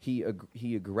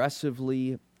 He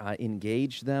aggressively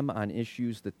engaged them on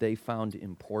issues that they found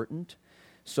important.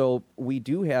 So we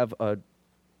do have a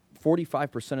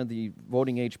 45% of the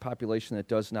voting age population that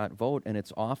does not vote, and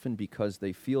it's often because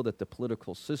they feel that the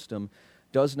political system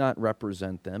does not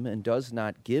represent them and does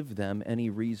not give them any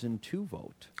reason to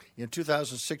vote. In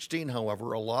 2016,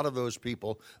 however, a lot of those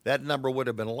people, that number would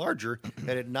have been larger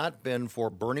had it not been for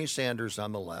Bernie Sanders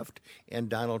on the left and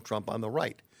Donald Trump on the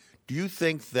right. Do you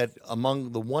think that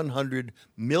among the 100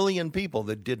 million people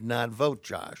that did not vote,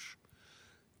 Josh,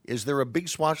 is there a big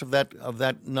swath of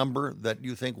that number that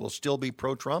you think will still be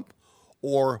pro-Trump?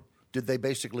 Or did they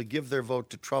basically give their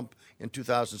vote to Trump in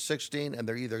 2016 and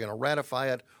they're either going to ratify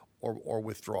it or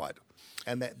withdraw it?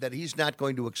 And that he's not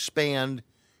going to expand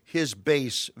his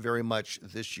base very much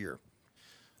this year?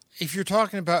 If you're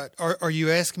talking about, are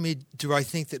you asking me, do I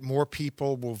think that more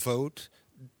people will vote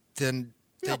than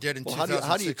they did in 2016?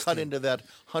 How do you cut into that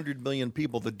 100 million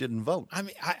people that didn't vote? I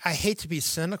mean, I hate to be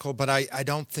cynical, but I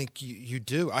don't think you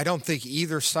do. I don't think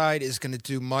either side is going to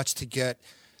do much to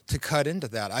cut into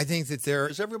that. I think that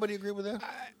Does everybody agree with that?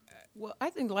 Well, I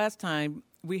think last time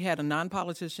we had a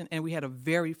non-politician and we had a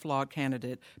very flawed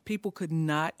candidate. People could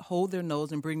not hold their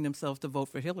nose and bring themselves to vote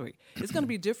for Hillary. It's going to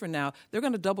be different now. They're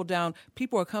going to double down.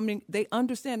 People are coming. They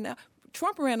understand now.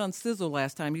 Trump ran on sizzle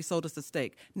last time. He sold us a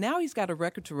steak. Now he's got a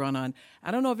record to run on.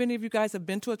 I don't know if any of you guys have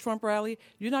been to a Trump rally.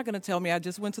 You're not going to tell me. I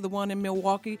just went to the one in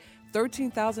Milwaukee.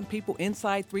 13,000 people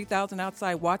inside, 3,000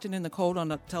 outside watching in the cold on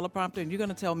a teleprompter. And you're going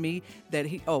to tell me that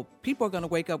people are going to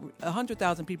wake up.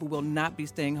 100,000 people will not be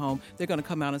staying home. They're going to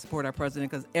come out and support our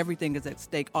president because everything is at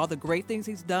stake. All the great things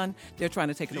he's done, they're trying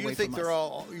to take it away from us.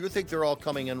 You think they're all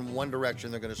coming in one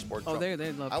direction? They're going to support Trump?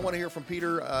 They love I want to hear from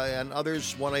Peter and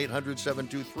others.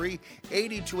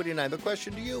 1-800-723-8289. The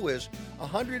question to you is,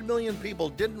 100 million people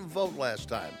didn't vote last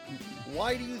time.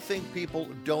 Why do you think people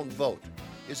don't vote?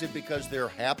 Is it because they're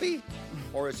happy,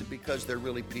 or is it because they're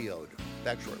really PO'd?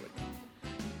 Back shortly.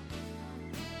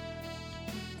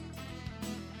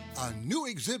 A new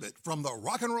exhibit from the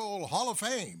Rock and Roll Hall of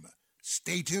Fame.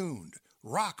 Stay tuned.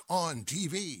 Rock on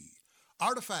TV.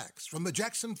 Artifacts from the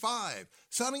Jackson 5,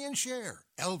 Sonny and Cher,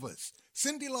 Elvis,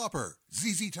 Cyndi Lauper,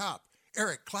 ZZ Top,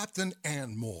 Eric Clapton,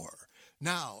 and more.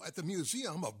 Now at the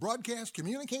Museum of Broadcast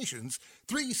Communications,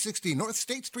 360 North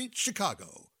State Street,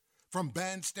 Chicago. From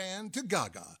bandstand to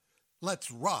Gaga, let's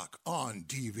rock on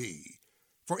TV.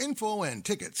 For info and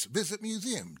tickets, visit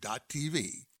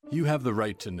museum.tv. You have the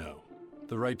right to know.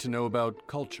 The right to know about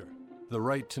culture. The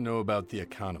right to know about the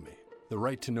economy. The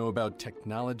right to know about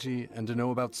technology and to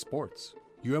know about sports.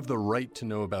 You have the right to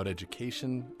know about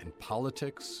education and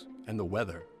politics and the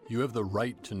weather. You have the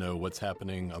right to know what's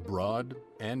happening abroad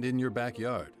and in your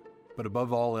backyard. But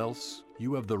above all else,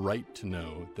 you have the right to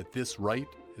know that this right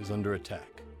is under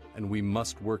attack, and we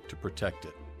must work to protect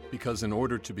it. Because in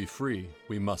order to be free,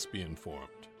 we must be informed.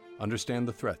 Understand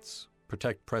the threats.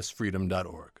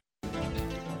 ProtectPressFreedom.org.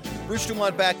 Bruce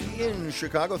Dumont back in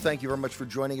Chicago. Thank you very much for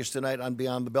joining us tonight on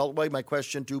Beyond the Beltway. My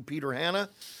question to Peter Hanna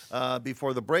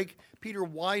before the break. Peter,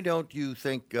 why don't you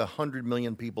think 100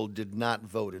 million people did not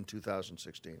vote in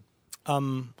 2016?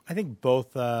 I think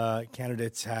both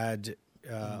candidates had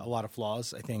a lot of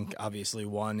flaws. I think obviously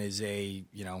one is a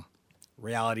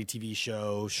reality TV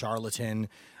show charlatan,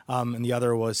 and the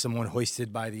other was someone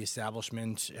hoisted by the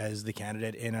establishment as the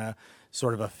candidate in a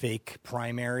sort of a fake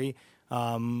primary.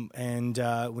 And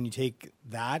when you take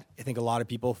that, I think a lot of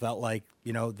people felt like,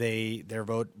 their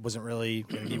vote wasn't really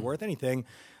going to be worth anything.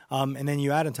 And then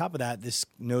you add on top of that this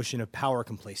notion of power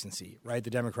complacency, right? The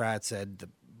Democrats had the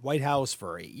White House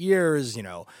for 8 years,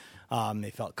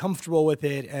 they felt comfortable with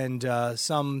it. And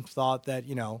some thought that,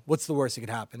 what's the worst that could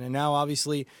happen? And now,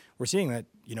 obviously, we're seeing that,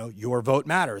 your vote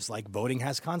matters, like voting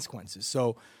has consequences.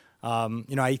 So,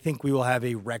 I think we will have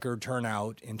a record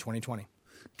turnout in 2020.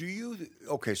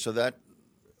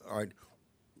 All right.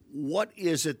 What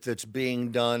is it that's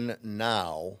being done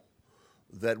now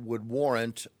that would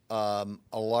warrant a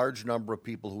large number of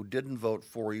people who didn't vote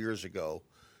 4 years ago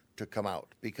to come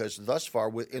out? Because thus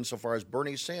far, insofar as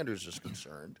Bernie Sanders is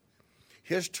concerned,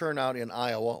 his turnout in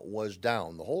Iowa was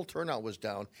down. The whole turnout was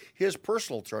down. His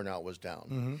personal turnout was down.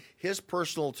 Mm-hmm. His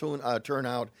personal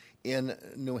turnout in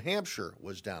New Hampshire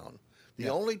was down. The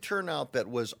only turnout that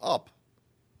was up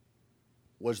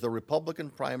was the Republican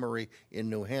primary in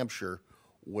New Hampshire,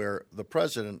 where the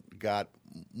president got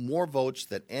more votes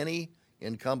than any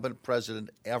incumbent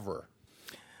president ever.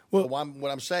 Well,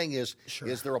 what I'm saying is,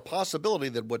 is there a possibility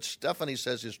that what Stephanie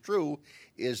says is true,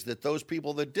 is that those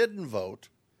people that didn't vote,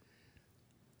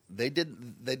 they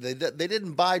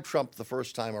didn't buy Trump the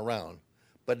first time around,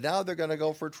 but now they're going to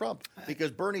go for Trump because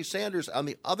Bernie Sanders on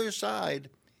the other side,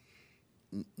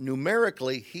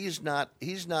 numerically, he's not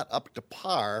up to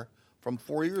par from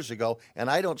 4 years ago, and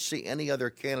I don't see any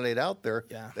other candidate out there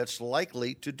that's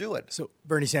likely to do it. So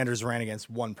Bernie Sanders ran against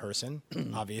one person,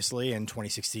 obviously, in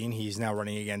 2016. He's now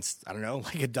running against,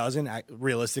 like a dozen,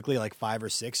 realistically, like 5 or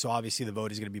 6. So obviously the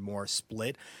vote is going to be more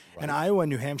split. Right. And Iowa and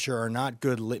New Hampshire are not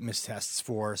good litmus tests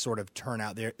for sort of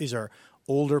turnout. These are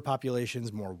older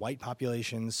populations, more white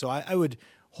populations. So I would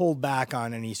hold back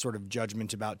on any sort of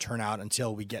judgment about turnout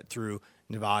until we get through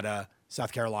Nevada,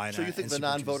 South Carolina. So you think the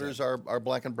non-voters are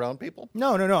black and brown people?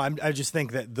 No. I just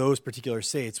think that those particular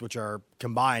states, which are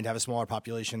combined, have a smaller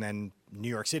population than New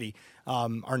York City,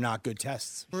 are not good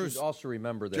tests. Bruce, also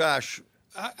remember that. Josh.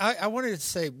 I wanted to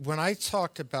say, when I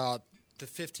talked about the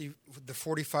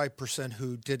 45%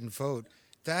 who didn't vote,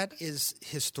 that is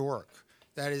historic.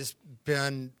 That has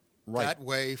been that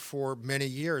way for many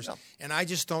years. Yeah. And I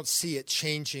just don't see it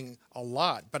changing a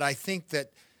lot. But I think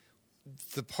that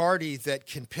the party that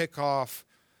can pick off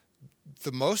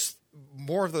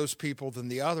more of those people than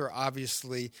the other,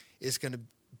 obviously, is going to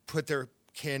put their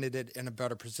candidate in a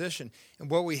better position. And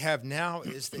what we have now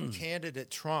is that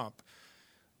candidate Trump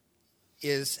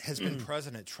has been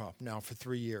President Trump now for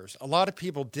 3 years. A lot of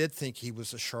people did think he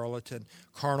was a charlatan,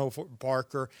 Carnal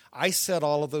Barker. I said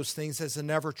all of those things as a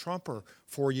never-Trumper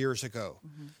 4 years ago.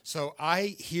 Mm-hmm. So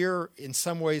I hear in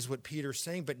some ways what Peter's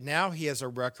saying, but now he has a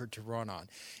record to run on.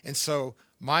 And so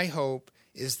my hope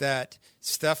is that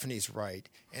Stephanie's right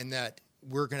and that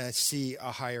we're going to see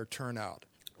a higher turnout.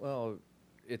 Well,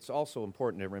 it's also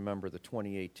important to remember the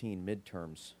 2018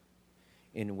 midterms,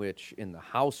 in which in the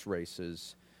House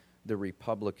races the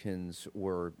Republicans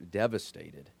were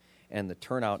devastated, and the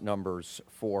turnout numbers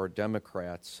for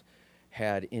Democrats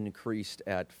had increased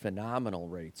at phenomenal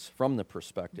rates from the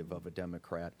perspective of a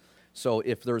Democrat. So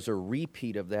if there's a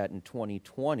repeat of that in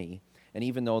 2020, and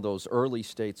even though those early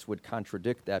states would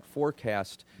contradict that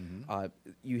forecast,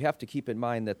 you have to keep in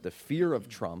mind that the fear of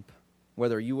Trump,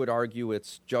 whether you would argue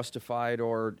it's justified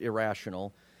or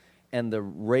irrational, and the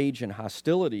rage and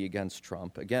hostility against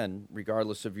Trump, again,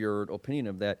 regardless of your opinion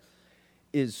of that,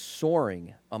 is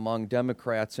soaring among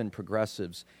Democrats and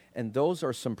progressives, and those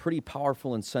are some pretty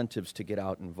powerful incentives to get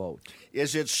out and vote.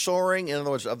 Is it soaring? In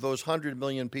other words, of those 100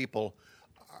 million people,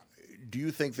 do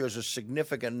you think there's a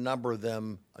significant number of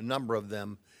them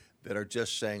that are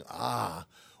just saying,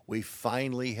 we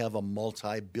finally have a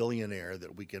multi-billionaire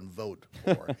that we can vote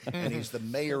for, and he's the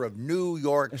mayor of New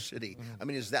York City? I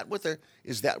mean, is that what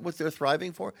they're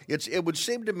thriving for? It would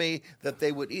seem to me that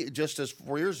they would, just as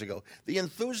 4 years ago, the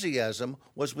enthusiasm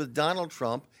was with Donald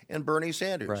Trump and Bernie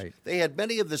Sanders. Right. They had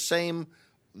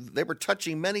they were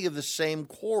touching many of the same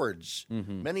chords.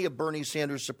 Many of Bernie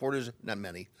Sanders supporters, not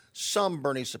many, some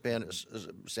Bernie Sanders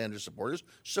supporters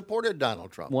supported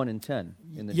Donald Trump. 1 in 10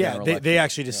 in the general election. They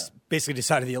actually just basically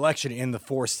decided the election in the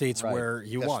 4 states where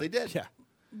he won. Yes, they did. Yeah.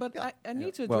 But I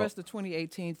need to address the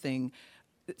 2018 thing.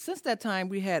 Since that time,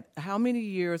 we had how many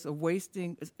years of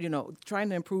wasting, trying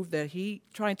to prove that he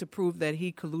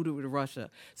colluded with Russia.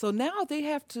 So now they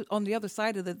have to, on the other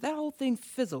side of that whole thing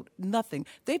fizzled. Nothing.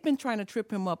 They've been trying to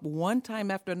trip him up one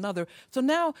time after another. So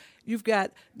now you've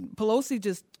got Pelosi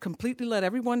just completely let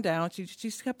everyone down.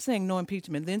 She kept saying no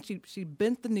impeachment. Then she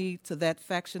bent the knee to that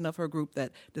faction of her group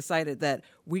that decided that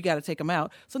we got to take him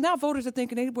out. So now voters are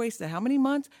thinking they wasted how many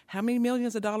months, how many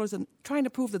millions of dollars, and trying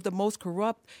to prove that the most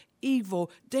corrupt, evil,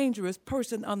 dangerous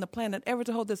person on the planet ever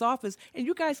to hold this office, and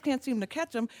you guys can't seem to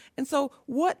catch him. And so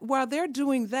while they're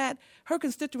doing that, her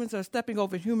constituents are stepping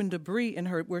over human debris in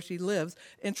where she lives,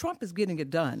 and Trump is getting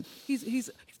it done. He's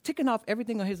ticking off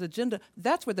everything on his agenda.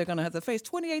 That's what they're going to have to face.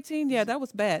 2018, that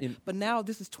was bad, but now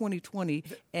this is 2020,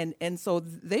 and so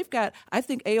they've got, I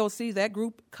think, AOC, that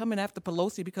group, coming after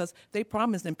Pelosi because they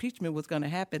promised impeachment was going to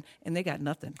happen, and they got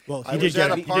nothing. Well, I was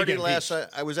at a party last night.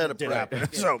 I was at a party.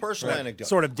 So, personal anecdote.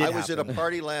 Sort of did I was happen. at a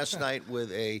party last night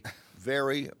with a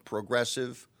very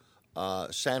progressive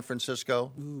San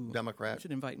Francisco Democrat. You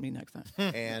should invite me next time.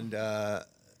 And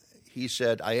he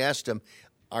said, I asked him,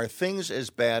 are things as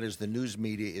bad as the news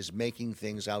media is making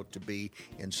things out to be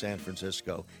in San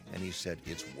Francisco? And he said,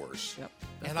 it's worse. Yep.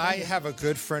 And I have a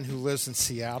good friend who lives in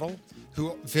Seattle,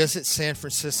 who visits San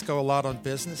Francisco a lot on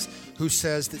business, who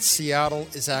says that Seattle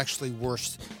is actually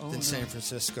worse than San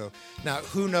Francisco. Now,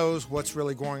 who knows what's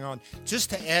really going on? Just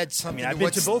to add something I've to been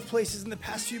what's... to both places in the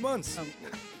past few months.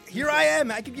 Here I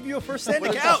am. I can give you a first-hand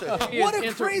What did account. you What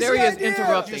a crazy there he is idea.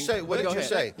 interrupting. What did you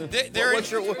say? He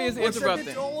is interrupting.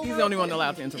 He's the only one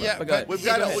allowed to interrupt. Yeah, but go ahead.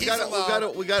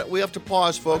 We have to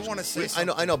pause, folks. I wanna say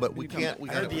I know, but we can't. We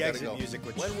I heard gotta, the we gotta exit go. music,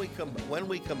 which- When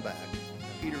we come back,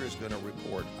 Peter is going to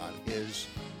report on his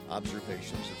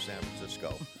observations of San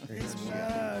Francisco.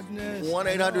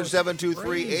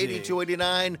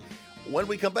 1-800-723-8289. When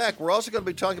we come back, we're also going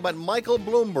to be talking about Michael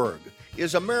Bloomberg.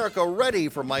 Is America ready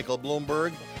for Michael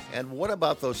Bloomberg? And what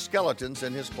about those skeletons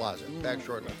in his closet? Back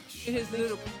shortly. His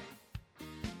little.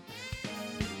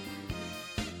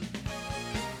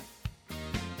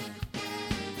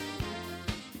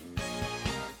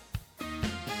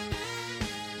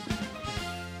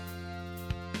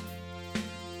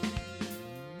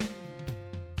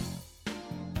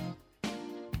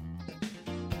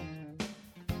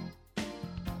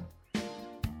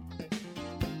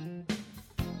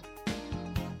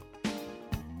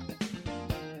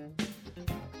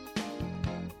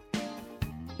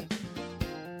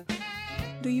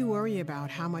 Do you worry about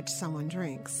how much someone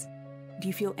drinks? Do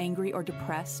you feel angry or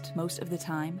depressed most of the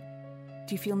time?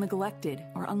 Do you feel neglected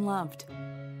or unloved?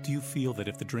 Do you feel that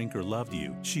if the drinker loved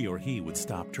you, she or he would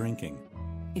stop drinking?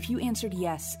 If you answered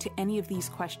yes to any of these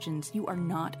questions, you are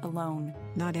not alone.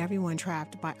 Not everyone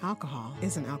trapped by alcohol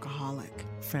is an alcoholic.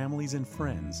 Families and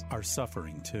friends are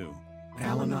suffering too.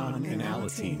 Al-Anon and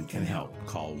Alateen can help.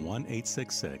 Call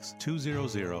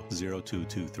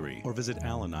 1-866-200-0223 or visit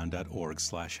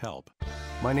alanon.org/help.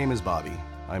 My name is Bobby.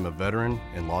 I'm a veteran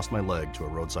and lost my leg to a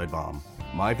roadside bomb.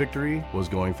 My victory was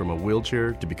going from a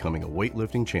wheelchair to becoming a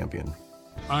weightlifting champion.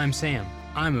 I'm Sam.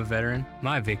 I'm a veteran.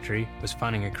 My victory was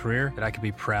finding a career that I could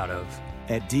be proud of.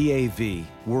 At DAV,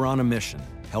 we're on a mission,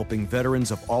 helping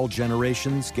veterans of all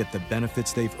generations get the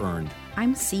benefits they've earned.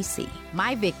 I'm Cece.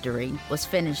 My victory was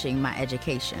finishing my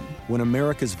education. When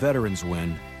America's veterans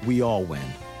win, we all win.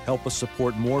 Help us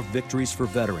support more victories for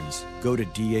veterans. Go to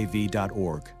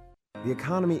DAV.org. The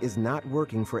economy is not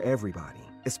working for everybody,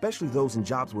 especially those in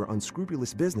jobs where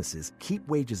unscrupulous businesses keep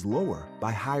wages lower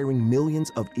by hiring millions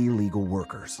of illegal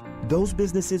workers. Those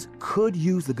businesses could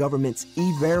use the government's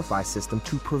E-Verify system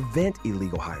to prevent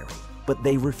illegal hiring, but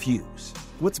they refuse.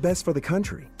 What's best for the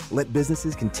country? Let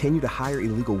businesses continue to hire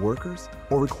illegal workers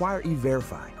or require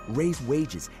E-Verify, raise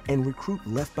wages, and recruit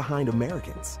left-behind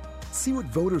Americans? See what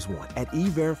voters want at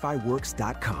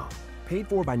everifyworks.com. Paid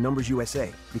for by Numbers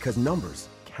USA, because numbers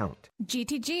count.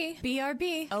 GTG,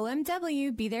 BRB,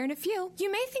 OMW, be there in a few.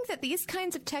 You may think that these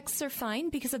kinds of texts are fine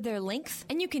because of their length,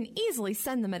 and you can easily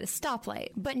send them at a stoplight.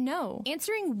 But no,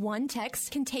 answering one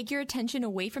text can take your attention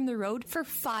away from the road for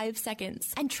 5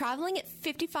 seconds. And traveling at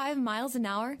 55 miles an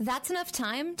hour, that's enough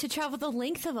time to travel the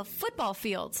length of a football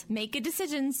field. Make good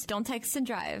decisions. Don't text and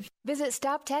drive. Visit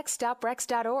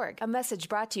StopTextStopWrecks.org. A message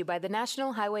brought to you by the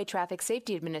National Highway Traffic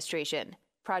Safety Administration,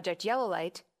 Project Yellow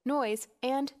Light, Noise,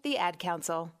 and the Ad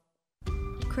Council.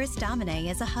 Chris Domine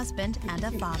is a husband and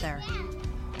a father.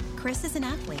 Chris is an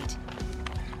athlete.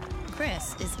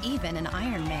 Chris is even an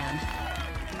Iron Man.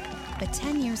 But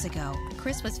 10 years ago,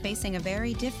 Chris was facing a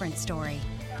very different story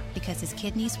because his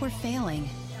kidneys were failing.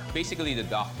 Basically, the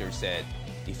doctor said,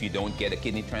 if you don't get a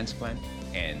kidney transplant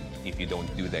and if you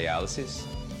don't do dialysis,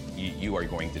 you are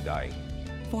going to die.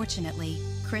 Fortunately,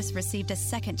 Chris received a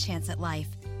second chance at life,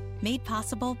 made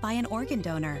possible by an organ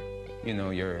donor. You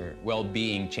know, your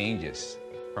well-being changes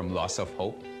from loss of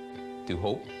hope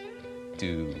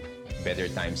to better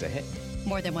times ahead.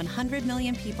 More than 100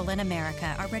 million people in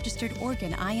America are registered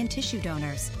organ, eye, and tissue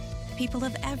donors. People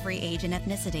of every age and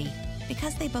ethnicity,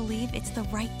 because they believe it's the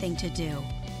right thing to do.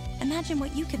 Imagine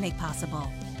what you can make possible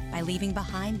by leaving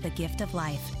behind the gift of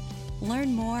life.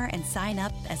 Learn more and sign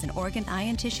up as an organ, eye,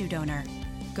 and tissue donor.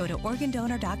 Go to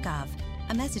organdonor.gov.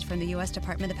 A message from the U.S.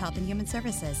 Department of Health and Human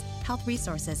Services, Health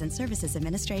Resources and Services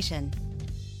Administration.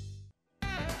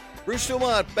 Bruce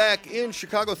Dumont back in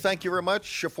Chicago. Thank you very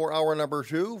much for hour number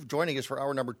 2. Joining us for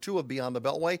hour number 2 of Beyond the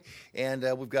Beltway. And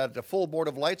we've got a full board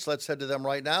of lights. Let's head to them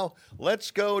right now.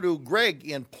 Let's go to Greg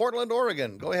in Portland,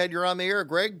 Oregon. Go ahead. You're on the air,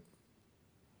 Greg.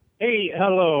 Hey,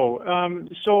 hello.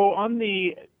 So on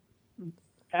the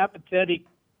apathetic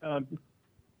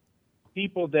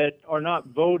people that are not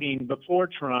voting before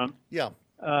Trump,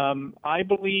 I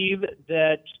believe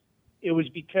that it was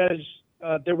because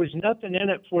there was nothing in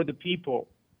it for the people.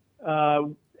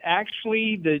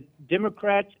 Actually, the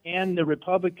Democrats and the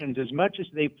Republicans, as much as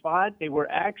they fought, they were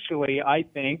actually, I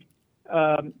think,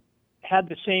 had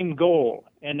the same goal,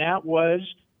 and that was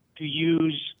to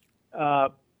use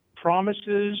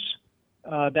promises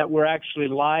that were actually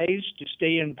lies to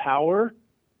stay in power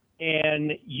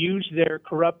and use their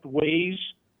corrupt ways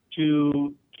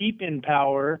to keep in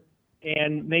power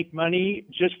and make money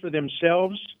just for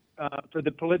themselves, for the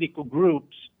political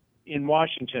groups in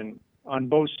Washington on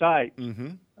both sides.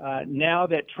 Now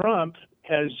that Trump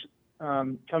has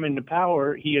come into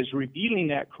power, he is revealing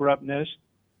that corruptness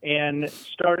and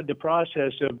started the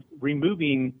process of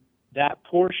removing that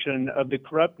portion of the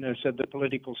corruptness of the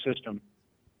political system.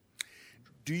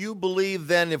 Do you believe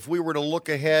then, if we were to look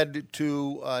ahead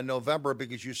to November,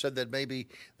 because you said that maybe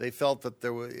they felt that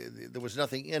there was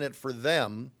nothing in it for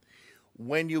them,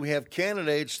 when you have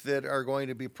candidates that are going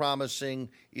to be promising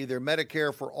either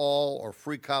Medicare for all or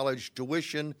free college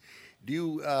tuition, do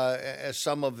you, as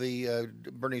some of the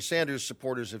Bernie Sanders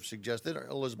supporters have suggested, or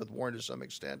Elizabeth Warren to some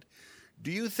extent,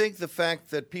 do you think the fact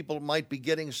that people might be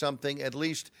getting something at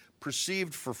least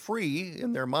perceived for free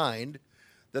in their mind,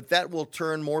 that will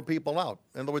turn more people out?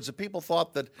 In other words, if people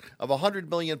thought that of 100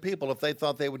 million people, if they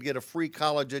thought they would get a free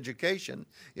college education,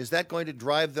 is that going to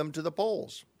drive them to the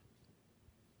polls?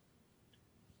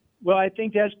 Well, I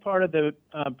think that's part of the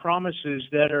promises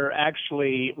that are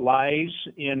actually lies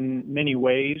in many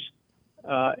ways.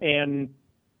 And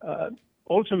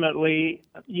ultimately,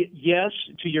 yes,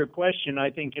 to your question,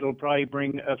 I think it'll probably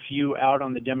bring a few out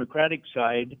on the Democratic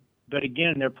side. But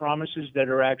again, they're promises that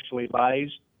are actually lies.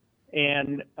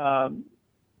 And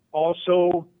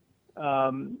also,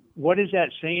 what is that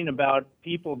saying about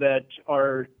people that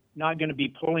are not going to be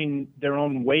pulling their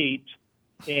own weight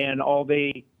and all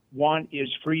they want is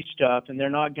free stuff, and they're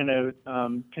not going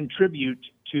to contribute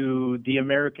to the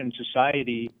American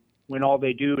society when all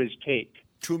they do is take?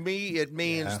 To me, it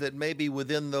means that maybe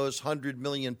within those 100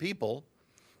 million people,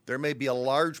 there may be a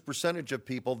large percentage of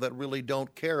people that really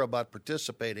don't care about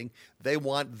participating. They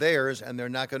want theirs, and they're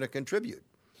not going to contribute.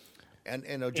 And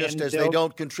just as they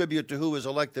don't contribute to who is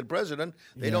elected president,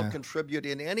 they don't contribute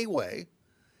in any way.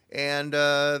 And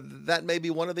that may be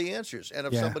one of the answers. And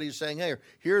if somebody's saying, hey,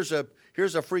 here's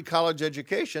a free college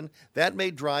education, that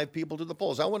may drive people to the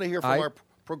polls. I want to hear from our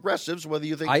progressives whether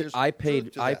you think there's I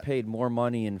truth to that. I paid more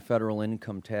money in federal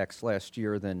income tax last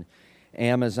year than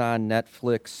Amazon,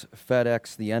 Netflix,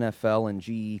 FedEx, the NFL, and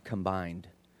GE combined.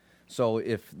 So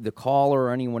if the caller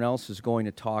or anyone else is going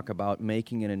to talk about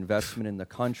making an investment in the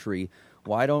country,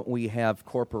 why don't we have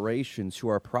corporations who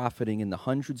are profiting in the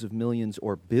hundreds of millions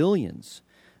or billions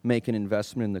make an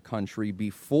investment in the country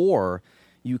before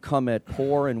you come at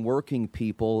poor and working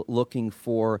people looking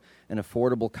for an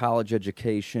affordable college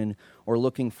education or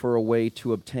looking for a way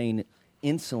to obtain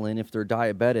insulin if they're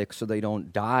diabetic so they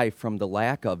don't die from the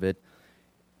lack of it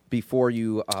before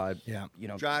you,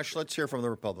 Josh, let's hear from the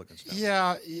Republicans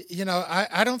now. Yeah,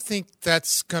 I don't think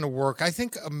that's going to work. I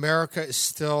think America is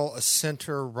still a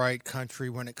center-right country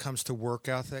when it comes to work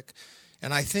ethic.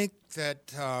 And I think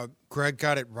that Greg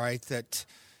got it right that,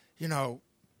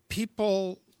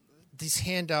 people, these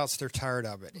handouts, they're tired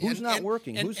of it. Who's not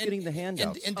working? Who's getting the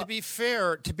handouts? And to be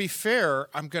fair,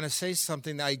 I'm going to say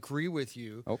something that I agree with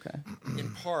you. Okay.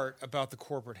 In part about the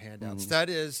corporate handouts. That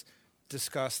is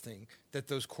disgusting. That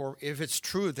those if it's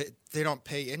true that they don't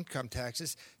pay income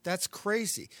taxes, that's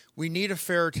crazy. We need a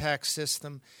fair tax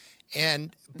system.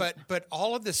 But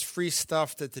all of this free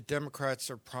stuff that the Democrats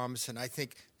are promising, I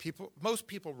think most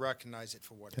people recognize it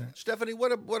for what it is. Stephanie,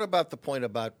 what about the point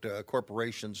about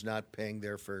corporations not paying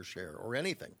their fair share or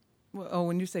anything? Well,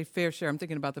 when you say fair share, I'm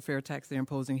thinking about the fair tax they're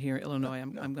imposing here in Illinois.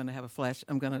 I'm going to have a flash.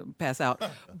 I'm going to pass out.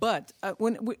 But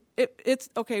it's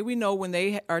okay. We know when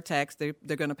they are taxed,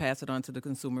 they're going to pass it on to the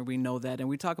consumer. We know that. And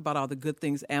we talk about all the good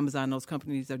things Amazon, those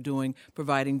companies are doing,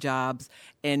 providing jobs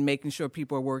and making sure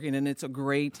people are working. And it's a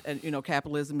great,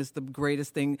 capitalism is the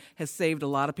greatest thing, has saved a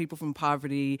lot of people from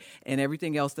poverty and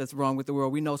everything else that's wrong with the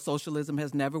world. We know socialism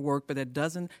has never worked, but it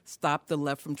doesn't stop the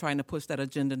left from trying to push that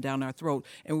agenda down our throat.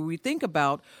 And when we think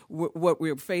about what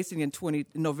we're facing in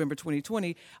November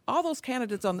 2020, all those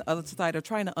candidates on the other side are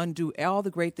trying to undo all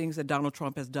the great things that Donald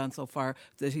Trump has done so far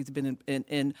that he's been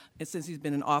in since he's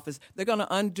been in office. They're going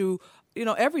to undo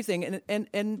everything.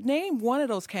 And name one of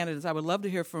those candidates. I would love to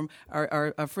hear from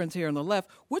our friends here on the left.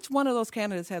 Which one of those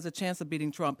candidates has a chance of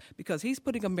beating Trump? Because he's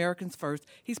putting Americans first.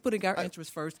 He's putting our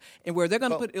interests first. And where they're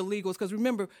going to put illegals, because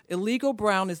remember, illegal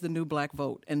brown is the new black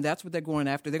vote. And that's what they're going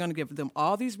after. They're going to give them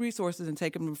all these resources and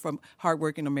take them from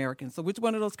hardworking Americans. So which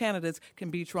one of those candidates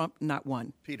can beat Trump? Not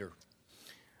one. Peter.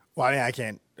 Well, I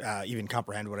can't even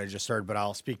comprehend what I just heard, but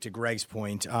I'll speak to Greg's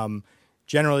point.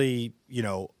 Generally,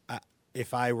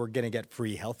 if I were going to get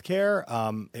free health care,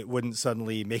 it wouldn't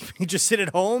suddenly make me just sit at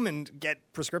home and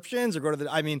get prescriptions or go to the...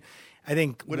 I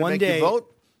think would one it make day... you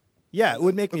vote? Yeah, it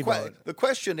would make me vote. The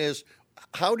question is,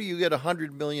 how do you get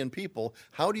 100 million people?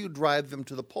 How do you drive them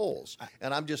to the polls?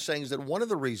 And I'm just saying is that one of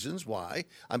the reasons why...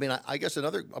 I guess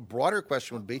a broader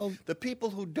question would be, the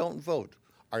people who don't vote,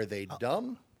 are they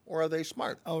dumb? Or are they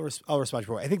smart? I'll respond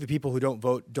to you. I think the people who don't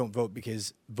vote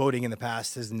because voting in the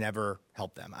past has never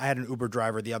helped them. I had an Uber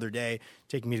driver the other day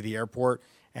taking me to the airport,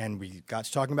 and we got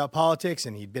to talking about politics,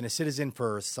 and he'd been a citizen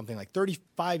for something like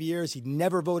 35 years. He'd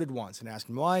never voted once, and asked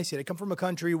him why. He said, I come from a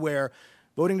country where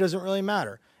voting doesn't really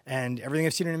matter. And everything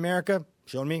I've seen in America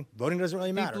showed me voting doesn't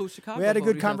really matter. We had a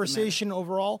good conversation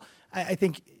overall. I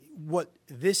think what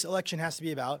this election has to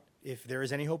be about, if there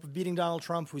is any hope of beating Donald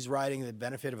Trump, who's riding the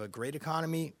benefit of a great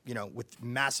economy, with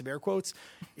massive air quotes,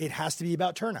 it has to be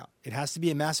about turnout. It has to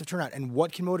be a massive turnout. And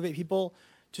what can motivate people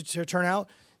to turn out?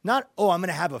 Not, I'm going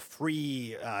to have a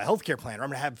free healthcare plan or I'm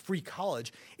going to have free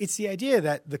college. It's the idea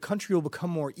that the country will become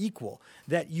more equal,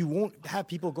 that you won't have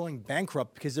people going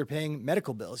bankrupt because they're paying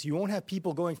medical bills. You won't have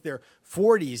people going to their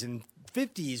 40s and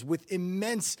 50s with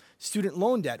immense student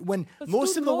loan debt. When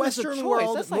most of the Western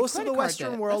world, most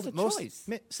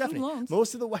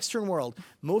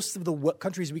of the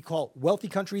countries we call wealthy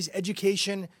countries,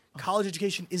 education, college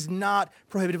education is not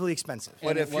prohibitively expensive.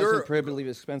 But it wasn't prohibitively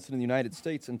expensive in the United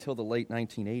States until the late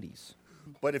 1980s.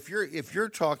 But if you're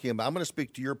talking about, I'm going to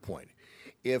speak to your point.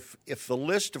 If the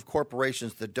list of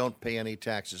corporations that don't pay any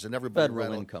taxes and everybody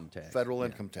federal income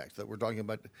tax that we're talking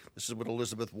about, this is what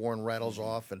Elizabeth Warren rattles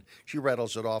off, and she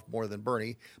rattles it off more than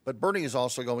Bernie. But Bernie is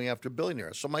also going after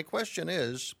billionaires. So my question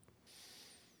is,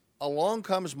 along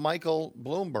comes Michael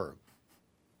Bloomberg,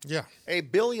 a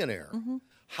billionaire. Mm-hmm.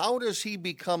 How does he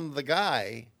become the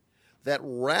guy that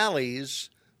rallies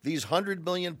these 100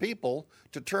 million people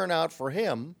to turn out for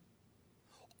him?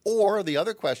 Or the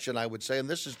other question I would say, and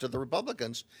this is to the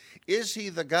Republicans, is he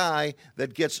the guy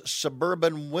that gets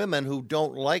suburban women who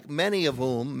don't like, many of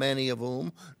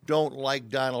whom don't like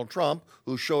Donald Trump,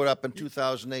 who showed up in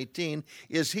 2018?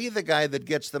 Is he the guy that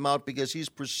gets them out because he's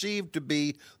perceived to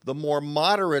be the more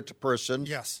moderate person?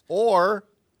 Yes. Or,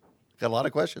 got a lot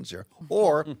of questions here,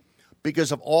 or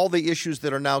because of all the issues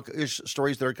that are now,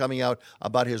 stories that are coming out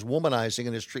about his womanizing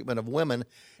and his treatment of women,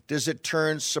 does it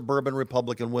turn suburban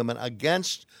Republican women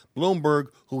against Bloomberg,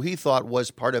 who he thought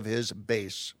was part of his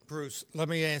base? Bruce, let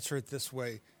me answer it this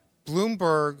way.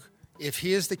 Bloomberg, if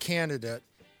he is the candidate,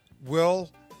 will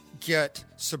get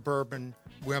suburban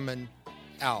women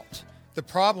out. The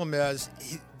problem is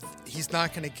he's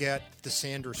not going to get the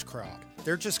Sanders crowd.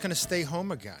 They're just going to stay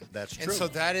home again. That's true. And so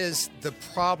that is the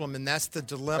problem, and that's the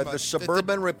dilemma. Are the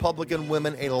suburban Republican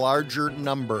women a larger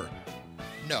number?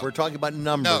 No. We're talking about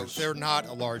numbers. No, they're not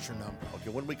a larger number. Okay,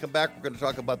 when we come back, we're going to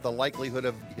talk about the likelihood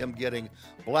of him getting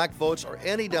black votes or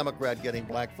any Democrat getting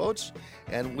black votes.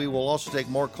 And we will also take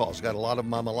more calls. Got a lot of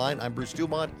them on the line. I'm Bruce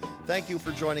Dumont. Thank you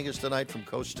for joining us tonight from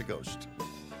Coast to Coast.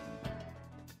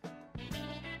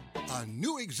 A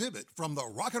new exhibit from the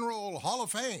Rock and Roll Hall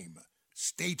of Fame.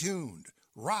 Stay tuned.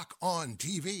 Rock on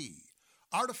TV.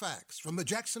 Artifacts from the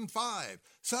Jackson 5,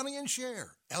 Sonny and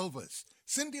Cher, Elvis,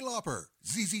 Cyndi Lauper,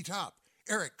 ZZ Top,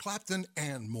 Eric Clapton,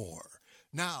 and more.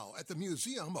 Now at the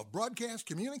Museum of Broadcast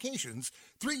Communications,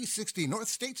 360 North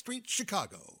State Street,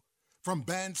 Chicago. From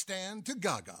Bandstand to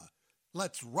Gaga,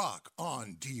 let's rock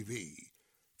on TV.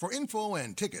 For info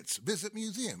and tickets, visit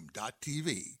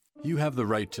museum.tv. You have the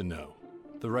right to know.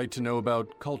 The right to know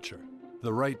about culture.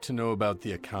 The right to know about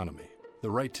the economy. The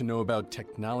right to know about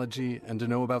technology and to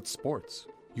know about sports.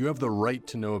 You have the right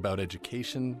to know about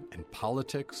education and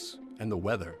politics and the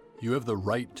weather. You have the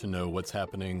right to know what's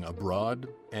happening abroad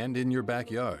and in your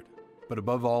backyard. But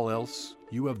above all else,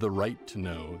 you have the right to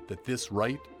know that this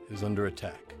right is under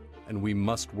attack, and we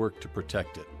must work to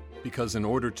protect it. Because in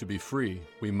order to be free,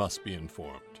 we must be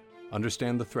informed.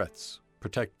 Understand the threats.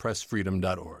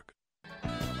 ProtectPressFreedom.org.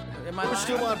 We're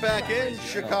still on back in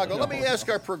Chicago. Let me ask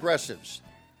our progressives.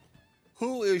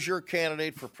 Who is your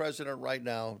candidate for president right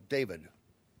now, David?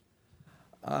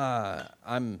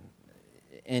 I'm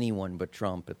anyone but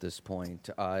Trump at this point.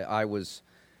 I was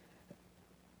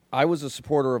a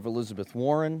supporter of Elizabeth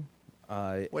Warren.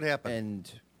 What happened?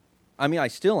 And I mean, I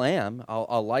still am.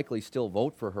 I'll likely still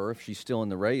vote for her if she's still in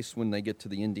the race when they get to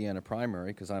the Indiana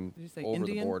primary because I'm Did you say over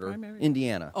Indian the border. Primary?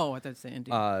 Indiana. Oh, I thought you said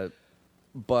Indiana.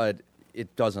 But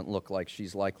it doesn't look like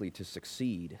she's likely to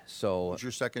succeed. So what's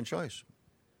your second choice?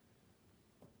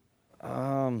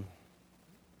 I'm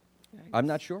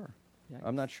not sure.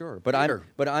 I'm not sure. But Peter.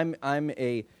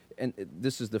 and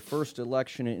this is the first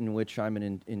election in which I'm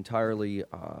an entirely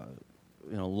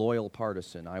loyal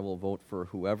partisan. I will vote for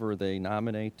whoever they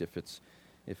nominate. If it's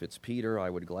Peter, I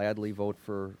would gladly vote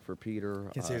for Peter.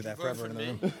 Can save that forever in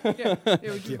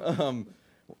the room.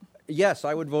 Yes,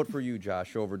 I would vote for you,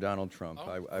 Josh, over Donald Trump.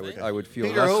 I would feel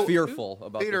Peter, less fearful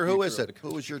about Peter, the who future is it?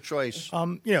 Who is your choice?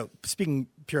 Speaking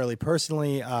purely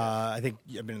personally, I think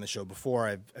I've been in the show before.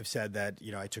 I've said that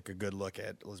I took a good look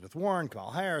at Elizabeth Warren,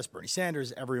 Kamala Harris, Bernie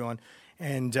Sanders, everyone,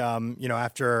 and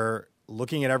after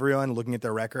looking at everyone, looking at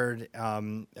their record,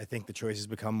 I think the choice has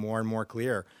become more and more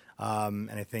clear.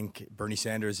 And I think Bernie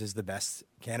Sanders is the best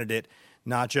candidate,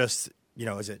 not just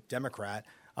as a Democrat.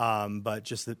 But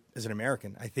just as an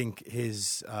American, I think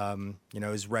his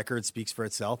record speaks for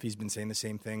itself. He's been saying the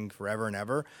same thing forever and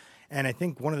ever. And I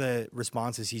think one of the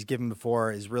responses he's given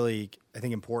before is really, I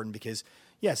think, important because,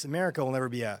 yes, America will never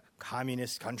be a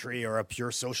communist country or a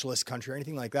pure socialist country or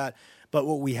anything like that. But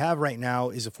what we have right now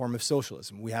is a form of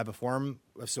socialism. We have a form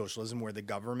of socialism where the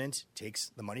government takes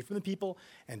the money from the people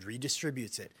and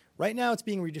redistributes it. Right now, it's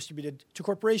being redistributed to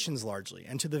corporations largely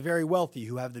and to the very wealthy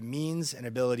who have the means and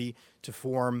ability to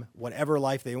form whatever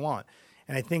life they want.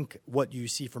 And I think what you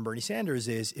see from Bernie Sanders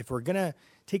is if we're going to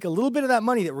take a little bit of that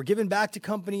money that we're giving back to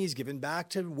companies, giving back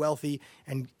to wealthy,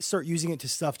 and start using it to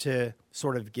stuff to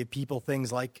sort of give people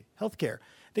things like healthcare,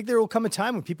 I think there will come a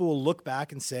time when people will look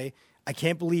back and say, I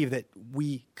can't believe that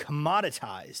we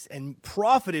commoditized and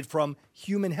profited from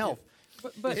human health.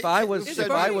 But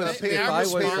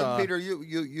Peter,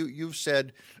 you've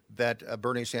said that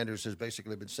Bernie Sanders has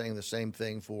basically been saying the same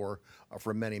thing for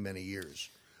many, many years.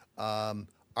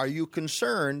 Are you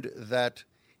concerned that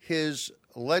his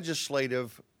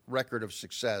legislative record of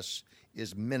success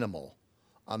is minimal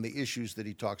on the issues that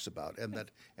he talks about, and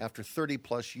that after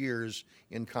 30-plus years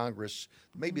in Congress,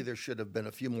 maybe there should have been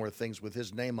a few more things with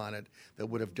his name on it that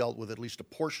would have dealt with at least a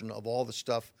portion of all the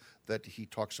stuff that he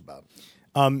talks about?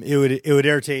 It would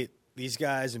irritate these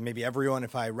guys and maybe everyone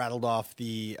if I rattled off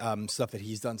the stuff that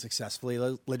he's done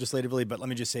successfully legislatively. But let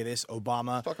me just say this: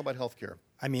 Obama. Talk about healthcare.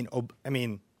 I mean,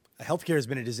 healthcare has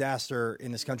been a disaster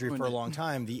in this country for a long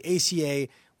time. The ACA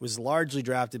was largely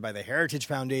drafted by the Heritage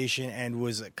Foundation and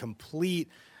was a complete,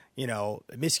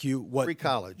 miscue. Free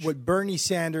college. What Bernie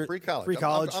Sanders. Free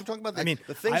college. I'm talking about the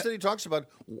things that he talks about.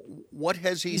 What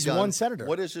has he done? He's one senator.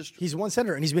 What is his? He's one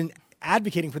senator, and he's been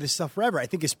advocating for this stuff forever. I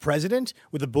think as president,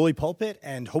 with a bully pulpit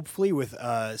and hopefully with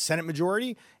a Senate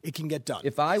majority, it can get done.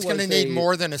 He's going to need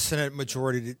more than a Senate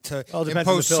majority to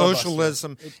impose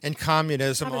socialism and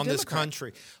communism on this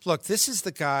country. Look, this is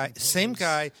the same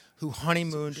guy who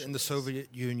honeymooned in the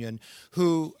Soviet Union,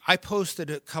 who I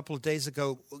posted a couple of days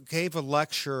ago, gave a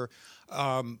lecture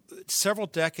several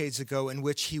decades ago in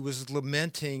which he was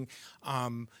lamenting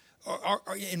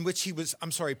in which he was,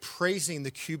 praising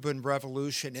the Cuban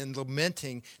Revolution and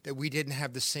lamenting that we didn't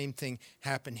have the same thing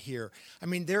happen here. I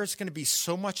mean, there's going to be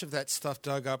so much of that stuff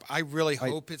dug up. I really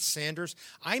hope it's Sanders.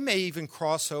 I may even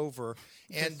cross over,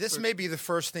 and this may be the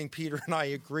first thing Peter and I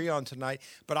agree on tonight,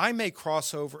 but I may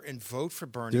cross over and vote for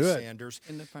Bernie Sanders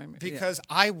in the primary because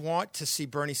I want to see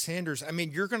Bernie Sanders. I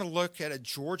mean, you're going to look at a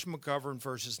George McGovern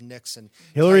versus Nixon.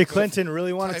 Hillary Clinton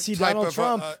really wanted to see Donald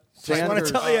Trump. I want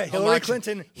to tell you, Hillary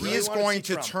Clinton he is going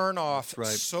to turn off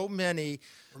so many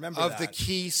of the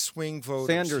key swing voters.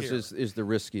 Sanders is the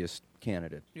riskiest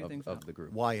candidate of the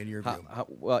group. Why, in your view?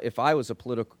 Well, if I was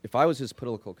his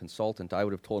political consultant, I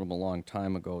would have told him a long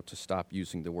time ago to stop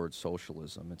using the word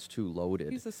socialism. It's too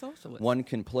loaded. He's a socialist. One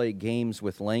can play games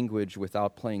with language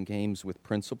without playing games with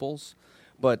principles.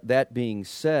 But that being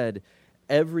said,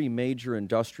 every major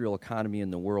industrial economy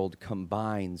in the world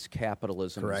combines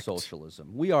capitalism and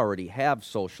socialism. We already have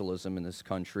socialism in this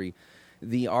country.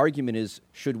 The argument is,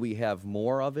 should we have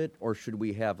more of it or should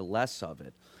we have less of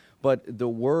it? But the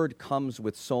word comes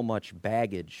with so much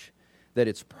baggage that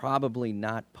it's probably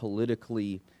not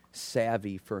politically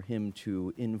savvy for him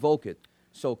to invoke it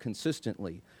so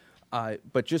consistently.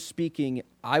 But just speaking,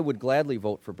 I would gladly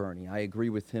vote for Bernie. I agree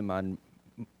with him on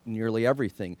nearly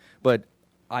everything. But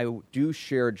I do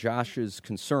share Josh's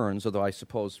concerns, although I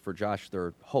suppose for Josh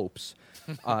they're hopes,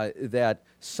 that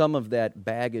some of that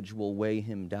baggage will weigh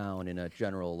him down in a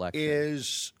general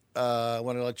election. I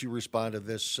want to let you respond to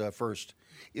this first.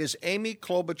 Is Amy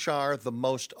Klobuchar the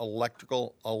most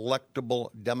electable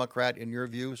Democrat in your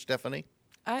view, Stephanie?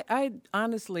 I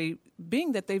honestly,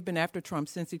 being that they've been after Trump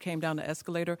since he came down the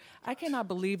escalator, I cannot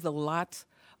believe the lot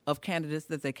of candidates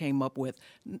that they came up with.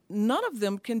 None of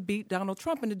them can beat Donald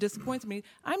Trump, and it disappoints me.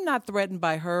 I'm not threatened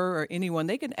by her or anyone.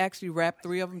 They can actually wrap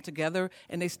three of them together,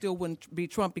 and they still wouldn't beat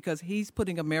Trump because he's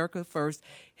putting America first.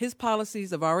 His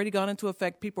policies have already gone into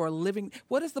effect. People are living.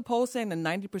 What is the poll saying? That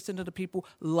 90% of the people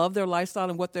love their lifestyle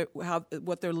and what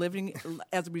they're living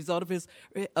as a result of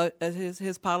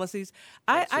his policies.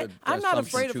 I'm not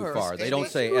afraid of her. Far. They don't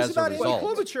say as a result.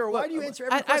 Klobuchar, why do you answer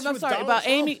every question I'm with sorry Donald about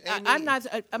Trump? Amy.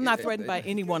 I'm not threatened by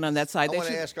anyone on that side. I want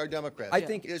to ask our Democrats. I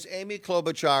think is Amy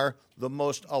Klobuchar the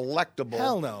most electable?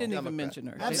 Hell no. Didn't even mention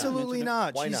her. Absolutely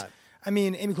not. Why not? I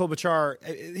mean, Amy Klobuchar,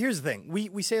 here's the thing.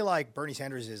 We say, like, Bernie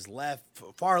Sanders is left,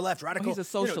 far left, radical. He's a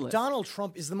socialist. Donald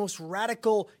Trump is the most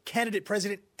radical candidate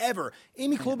president ever.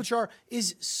 Amy Klobuchar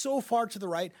is so far to the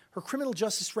right. Her criminal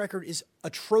justice record is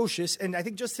atrocious. And I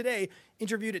think just today,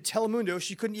 interviewed at Telemundo,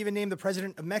 she couldn't even name the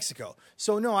president of Mexico.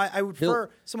 So, no, I would prefer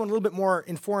someone a little bit more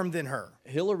informed than her.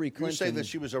 Hillary Clinton. You say that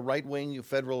she was a right-wing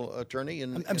federal attorney?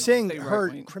 I'm saying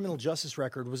her criminal justice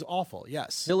record was awful,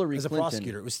 yes. Hillary As a Clinton,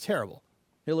 prosecutor, it was terrible.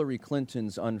 Hillary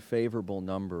Clinton's unfavorable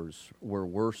numbers were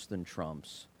worse than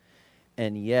Trump's,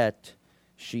 and yet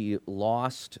she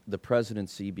lost the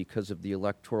presidency because of the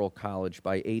Electoral College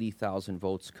by 80,000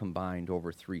 votes combined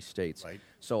over 3 states. Right.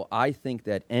 So I think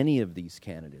that any of these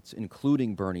candidates,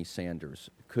 including Bernie Sanders,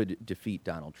 could defeat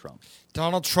Donald Trump.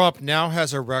 Donald Trump now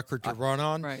has a record to run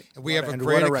on. Right. We have a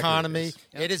great economy.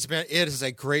 It is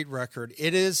a great record.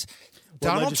 It is.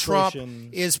 Donald Trump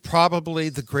is probably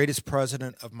the greatest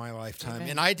president of my lifetime,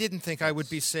 and I didn't think I would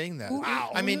be saying that.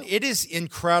 Wow. I mean, it is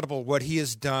incredible what he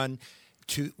has done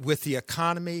with the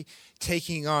economy,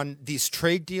 taking on these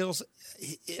trade deals.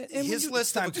 His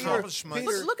list of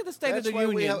accomplishments. Look at the State of the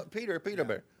Union. Peter,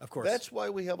 of course. That's why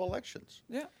we have elections.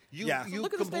 Yeah. You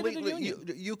Look at the State of the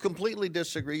Union. You completely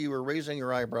disagree. You were raising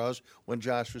your eyebrows when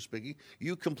Josh was speaking.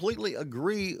 You completely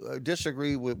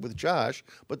disagree with Josh.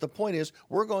 But the point is,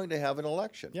 we're going to have an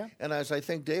election. Yeah. And as I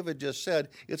think David just said,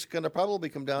 it's going to probably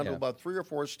come down to about 3 or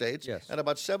 4 states and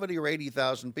about 70 or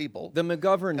 80,000 people. The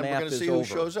McGovern map we're going to is see over. who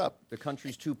shows up. The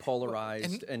country's too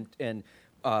polarized, and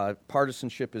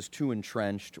partisanship is too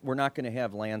entrenched. We're not going to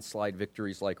have landslide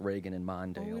victories like Reagan and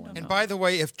Mondale. And by the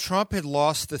way, if Trump had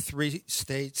lost the 3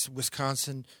 states,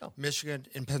 Wisconsin, Michigan,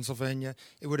 and Pennsylvania,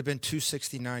 it would have been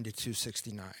 269 to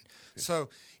 269. So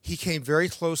he came very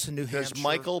close in New Hampshire. Is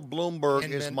Michael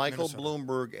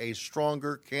Bloomberg a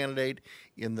stronger candidate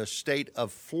in the state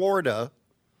of Florida?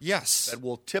 Yes. That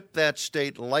will tip that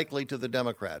state likely to the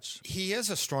Democrats. He is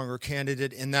a stronger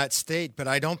candidate in that state, but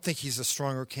I don't think he's a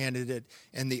stronger candidate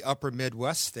in the upper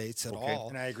Midwest states at all.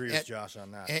 And I agree with Josh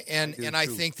on that. And I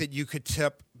think that you could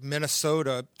tip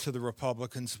Minnesota to the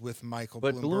Republicans with Michael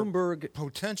Bloomberg.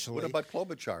 Potentially. What about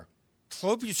Klobuchar?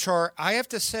 Klobuchar, I have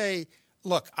to say,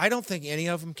 look, I don't think any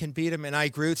of them can beat him, and I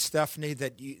agree with Stephanie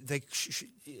that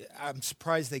I'm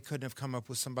surprised they couldn't have come up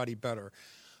with somebody better.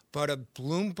 But a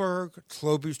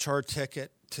Bloomberg-Klobuchar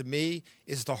ticket, to me,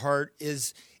 is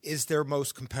their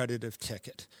most competitive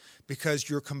ticket because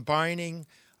you're combining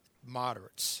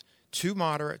moderates, two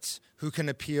moderates who can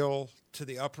appeal to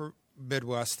the upper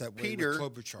Midwest that way Peter with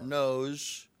Klobuchar.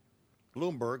 knows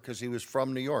Bloomberg because he was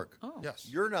from New York. Oh. Yes.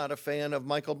 You're not a fan of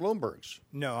Michael Bloomberg's.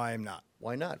 No, I am not.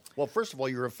 Why not? Well, first of all,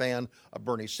 you're a fan of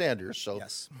Bernie Sanders. So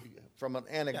Yes. from an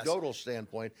anecdotal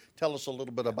standpoint, tell us a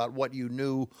little bit about what you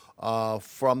knew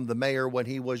from the mayor when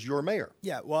he was your mayor.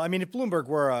 Yeah, well, I mean, if Bloomberg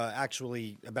were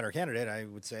actually a better candidate, I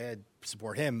would say I'd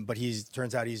support him. But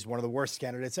turns out he's one of the worst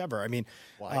candidates ever. I mean,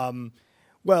 why?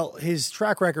 Well, his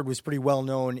track record was pretty well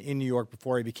known in New York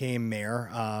before he became mayor.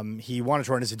 He wanted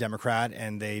to run as a Democrat,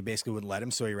 and they basically wouldn't let him,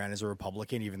 so he ran as a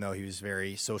Republican, even though he was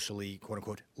very socially,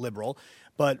 quote-unquote, liberal.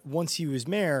 But once he was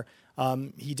mayor,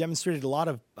 he demonstrated a lot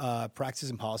of practices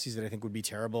and policies that I think would be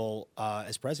terrible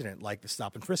as president, like the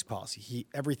stop-and-frisk policy.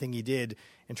 Everything he did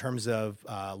in terms of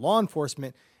law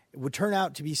enforcement would turn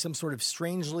out to be some sort of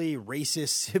strangely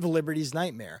racist civil liberties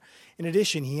nightmare. In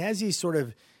addition, he has these sort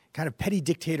of kind of petty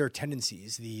dictator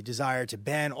tendencies, the desire to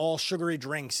ban all sugary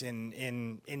drinks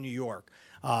in New York,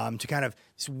 to kind of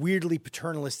this weirdly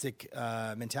paternalistic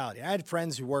mentality. I had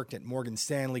friends who worked at Morgan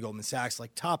Stanley, Goldman Sachs,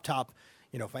 like top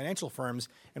financial firms,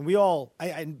 and we all,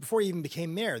 before he even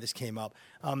became mayor, this came up.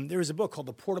 There was a book called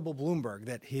The Portable Bloomberg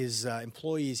that his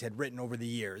employees had written over the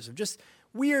years of just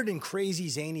weird and crazy,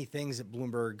 zany things that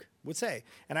Bloomberg would say.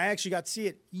 And I actually got to see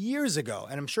it years ago,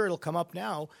 and I'm sure it'll come up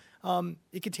now.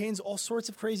 It contains all sorts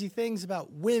of crazy things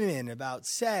about women, about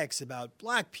sex, about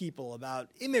black people, about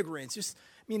immigrants.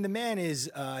 The man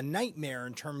is a nightmare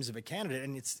in terms of a candidate,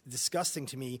 and it's disgusting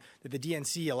to me that the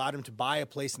DNC allowed him to buy a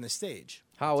place on the stage.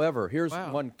 However, here's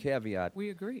one caveat. We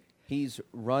agree. He's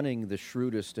running the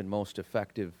shrewdest and most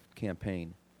effective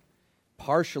campaign,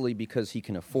 partially because he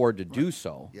can afford to do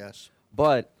so. Yes.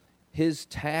 But his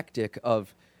tactic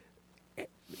of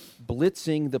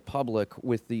blitzing the public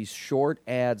with these short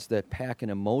ads that pack an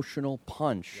emotional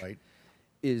punch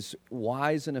is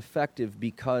wise and effective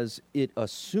because it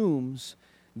assumes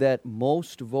that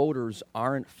most voters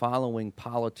aren't following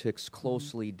politics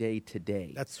closely day to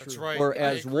day. That's true. That's right.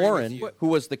 Whereas Warren, who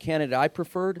was the candidate I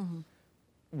preferred,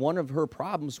 one of her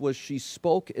problems was she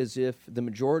spoke as if the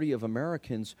majority of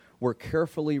Americans were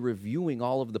carefully reviewing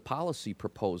all of the policy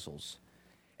proposals.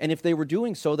 And if they were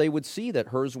doing so, they would see that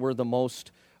hers were the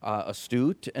most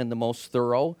astute and the most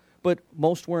thorough, but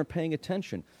most weren't paying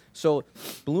attention. So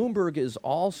Bloomberg is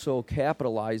also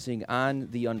capitalizing on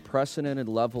the unprecedented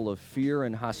level of fear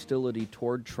and hostility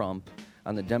toward Trump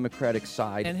on the Democratic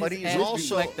side. But he's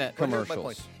also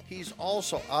commercials. He's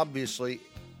also obviously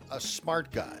a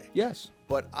smart guy. Yes.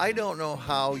 But I don't know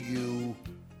how you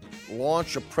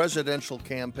launch a presidential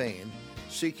campaign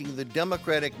seeking the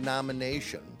Democratic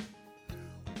nomination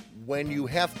when you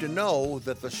have to know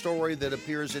that the story that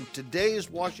appears in today's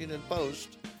Washington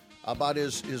Post about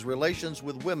his relations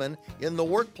with women in the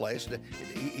workplace,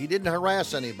 he didn't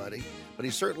harass anybody, but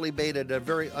he certainly made it a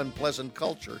very unpleasant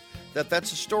culture,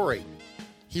 that's a story.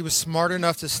 He was smart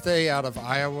enough to stay out of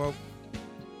Iowa.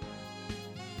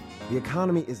 The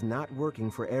economy is not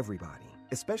working for everybody,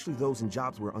 especially those in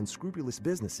jobs where unscrupulous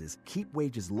businesses keep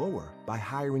wages lower by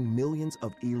hiring millions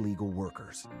of illegal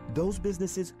workers. Those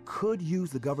businesses could use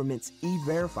the government's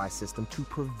E-Verify system to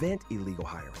prevent illegal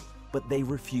hiring, but they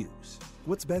refuse.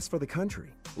 What's best for the country?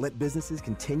 Let businesses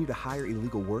continue to hire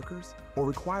illegal workers or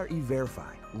require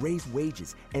E-Verify, raise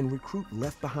wages, and recruit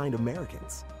left-behind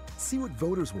Americans? See what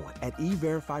voters want at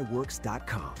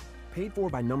everifyworks.com. Paid for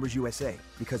by Numbers USA,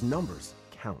 because numbers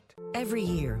count. Every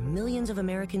year, millions of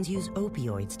Americans use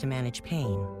opioids to manage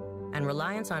pain. And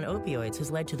reliance on opioids has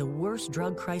led to the worst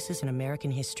drug crisis in American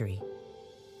history.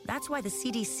 That's why the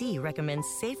CDC recommends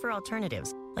safer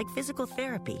alternatives like physical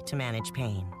therapy to manage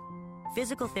pain.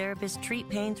 Physical therapists treat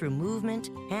pain through movement,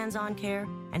 hands-on care,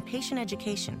 and patient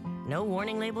education. No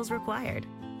warning labels required.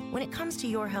 When it comes to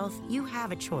your health, you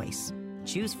have a choice.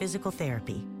 Choose physical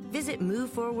therapy. Visit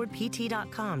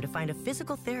moveforwardpt.com to find a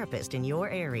physical therapist in your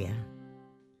area.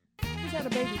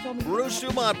 Bruce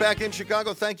Dumont back in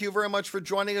Chicago. Thank you very much for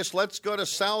joining us. Let's go to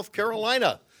South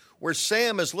Carolina, where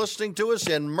Sam is listening to us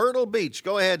in Myrtle Beach.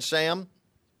 Go ahead, Sam.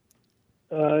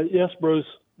 Yes, Bruce.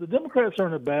 The Democrats are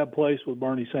in a bad place with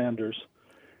Bernie Sanders.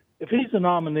 If he's the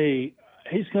nominee,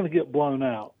 he's going to get blown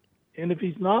out. And if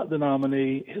he's not the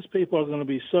nominee, his people are going to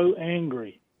be so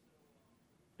angry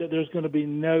that there's going to be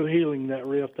no healing that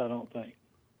rift, I don't think.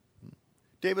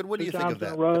 David, what do you think of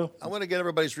that? I want to get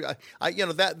everybody's.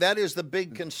 That is the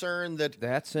big concern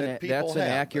that's an people have.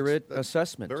 accurate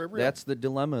assessment. Very real. That's the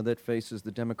dilemma that faces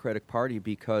the Democratic Party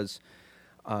because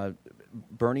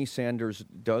Bernie Sanders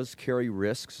does carry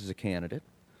risks as a candidate.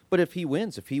 But if he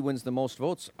wins the most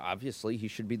votes, obviously he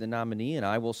should be the nominee, and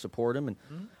I will support him.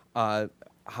 And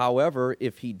however,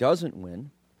 if he doesn't win,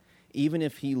 even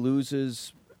if he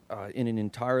loses in an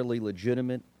entirely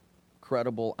legitimate,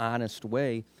 credible, honest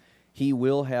way, he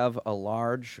will have a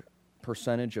large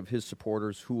percentage of his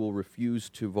supporters who will refuse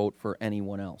to vote for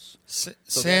anyone else. So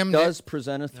Sam, that does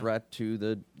present a threat to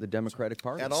the Democratic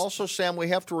Party. And also, Sam, we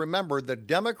have to remember the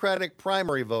Democratic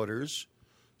primary voters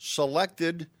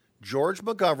selected George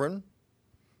McGovern,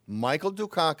 Michael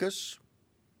Dukakis,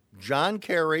 John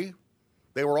Kerry.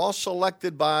 They were all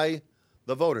selected by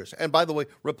the voters. And by the way,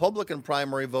 Republican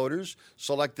primary voters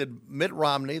selected Mitt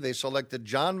Romney. They selected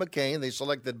John McCain. They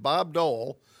selected Bob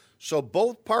Dole. So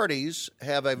both parties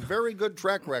have a very good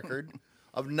track record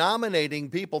of nominating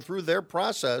people through their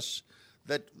process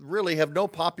that really have no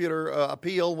popular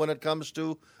appeal when it comes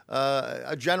to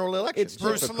a general election. It's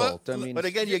difficult. I mean, but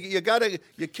again,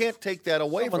 you can't take that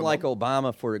away from someone like them.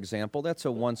 Obama, for example. That's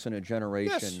a once in a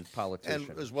generation Yes. politician,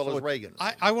 and as well as Reagan.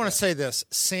 I want to say this: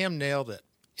 Sam nailed it.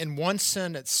 In one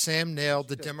sentence, Sam nailed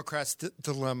the Democrats'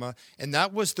 dilemma, and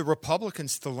that was the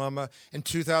Republicans' dilemma in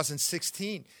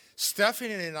 2016.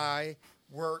 Stephanie and I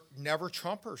were never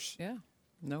Trumpers. Yeah,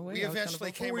 no way. We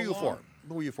eventually came Who were you along. for?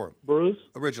 Who were you for? Bruce?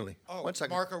 Originally. Oh, 1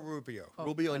 second. Marco Rubio.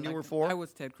 Rubio, and you were for? I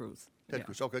was Ted Cruz. Ted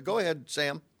Cruz. Okay, go ahead,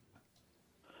 Sam.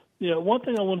 Yeah, one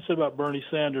thing I want to say about Bernie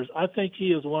Sanders, I think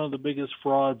he is one of the biggest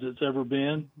frauds that's ever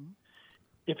been.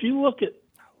 If you look at,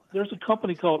 there's a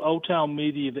company called Old Town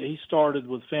Media that he started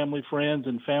with family friends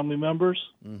and family members,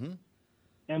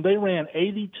 and they ran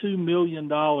 $82 million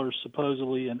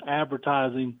supposedly in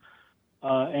advertising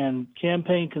and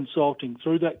campaign consulting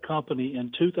through that company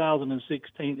in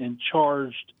 2016 and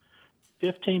charged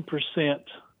 15%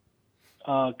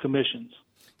 commissions.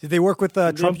 Did they work with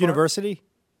Trump University?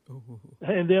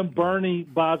 And then Bernie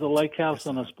buys a lake house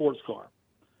and a sports car.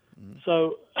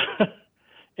 So,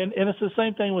 and it's the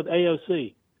same thing with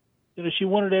AOC. You know, she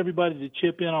wanted everybody to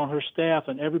chip in on her staff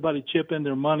and everybody chip in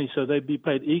their money so they'd be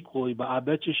paid equally, but I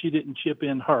bet you she didn't chip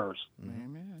in hers.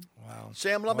 Wow.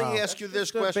 Sam, let me ask you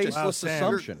this question. Baseless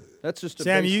assumption. That's just a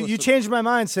Sam, baseless you changed my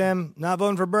mind, Sam. Not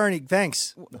voting for Bernie.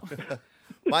 Thanks.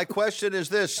 My question is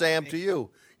this, Sam, to you.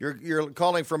 You're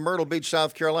calling from Myrtle Beach,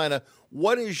 South Carolina.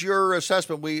 What is your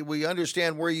assessment? We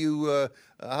understand where you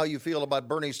how you feel about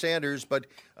Bernie Sanders, but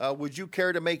would you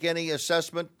care to make any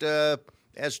assessment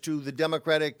as to the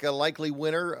Democratic likely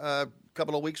winner a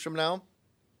couple of weeks from now?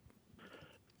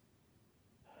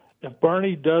 If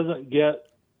Bernie doesn't get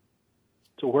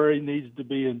to where he needs to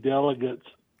be in delegates,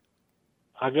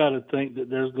 I got to think that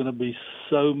there's going to be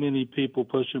so many people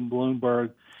pushing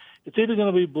Bloomberg. It's either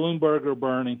going to be Bloomberg or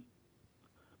Bernie.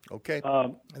 Okay.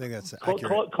 I think that's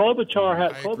accurate. Klobuchar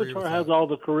has all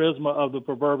the charisma of the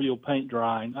proverbial paint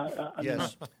drying.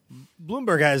 Yes.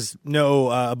 Bloomberg has no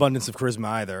abundance of charisma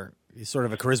either. He's sort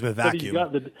of a charisma But vacuum.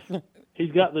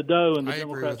 he's got the dough, and the I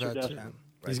agree Democrats with are that, desperate. too.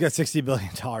 He's got $60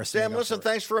 billion. Sam, listen,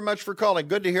 thanks very much for calling.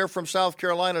 Good to hear from South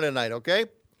Carolina tonight, okay?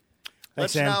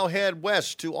 Let's Sam. now head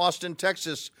west to Austin,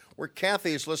 Texas, where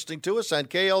Kathy is listening to us on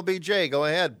KLBJ. Go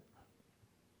ahead.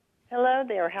 Hello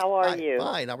there. How are you?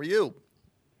 Fine. How are you?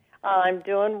 I'm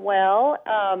doing well.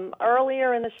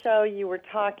 Earlier in the show, you were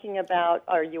talking about,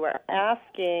 or you were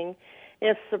asking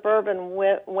if suburban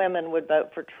women would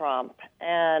vote for Trump.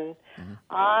 And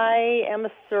I am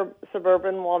a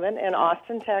suburban woman in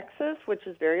Austin, Texas, which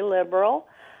is very liberal.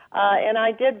 And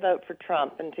I did vote for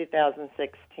Trump in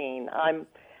 2016. I'm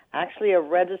actually a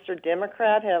registered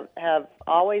Democrat, have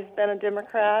always been a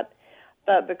Democrat.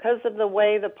 But because of the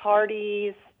way the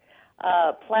party's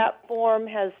platform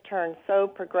has turned so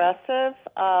progressive,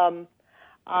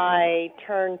 I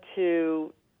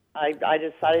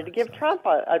decided to give Trump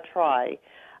a try.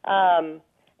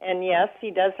 And yes,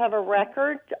 he does have a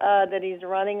record that he's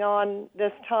running on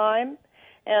this time,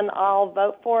 and I'll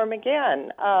vote for him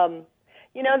again.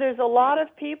 You know, there's a lot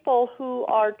of people who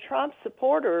are Trump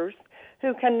supporters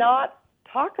who cannot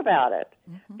talk about it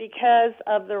because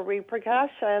of the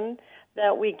repercussion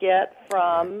that we get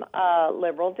from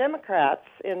liberal Democrats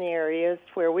in the areas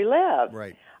where we live.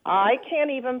 Right. I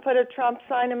can't even put a Trump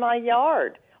sign in my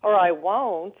yard, or I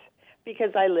won't,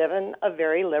 because I live in a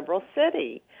very liberal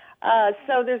city.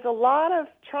 So there's a lot of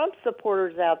Trump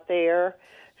supporters out there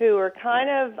who are kind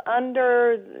of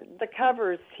under the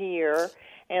covers here,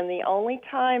 and the only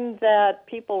time that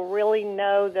people really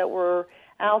know that we're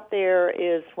out there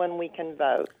is when we can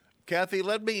vote. Kathy,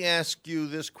 let me ask you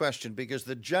this question, because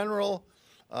the general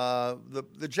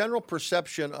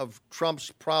perception of Trump's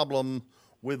problem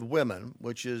with women,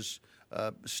 which is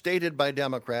stated by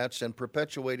Democrats and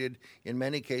perpetuated in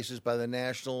many cases by the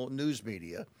national news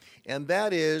media, and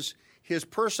that is his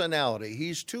personality.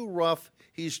 He's too rough.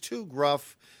 He's too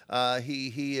gruff.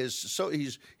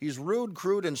 He's rude,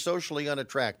 crude, and socially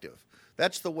unattractive.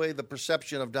 That's the way the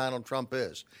perception of Donald Trump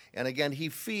is. And again, he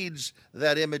feeds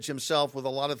that image himself with a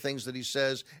lot of things that he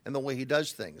says and the way he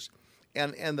does things.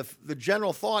 And the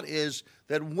general thought is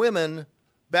that women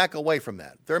back away from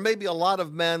that. There may be a lot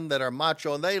of men that are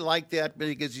macho, and they like that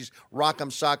because he's rock'em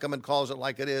sock'em and calls it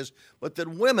like it is. But that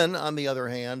women, on the other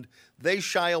hand, they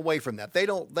shy away from that. They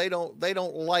don't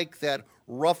like that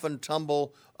rough and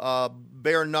tumble,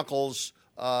 bare knuckles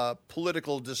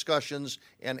political discussions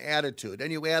and attitude.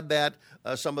 And you add that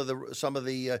some of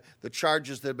the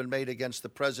charges that have been made against the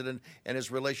president and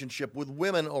his relationship with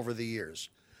women over the years.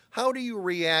 How do you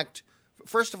react?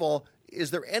 First of all,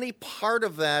 is there any part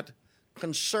of that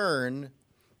concern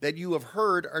that you have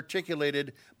heard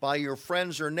articulated by your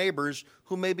friends or neighbors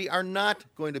who maybe are not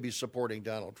going to be supporting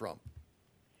Donald Trump?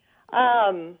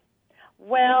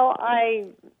 Well,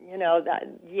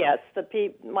 yes,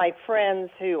 my friends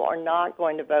who are not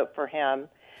going to vote for him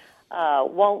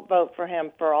won't vote for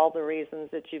him for all the reasons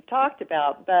that you've talked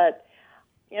about. But,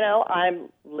 I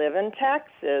live in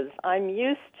Texas. I'm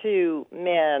used to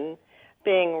men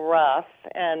being rough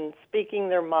and speaking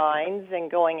their minds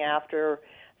and going after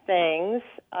things.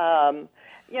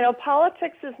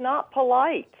 Politics is not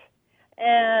polite.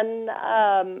 And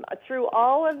through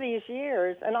all of these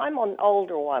years, and I'm an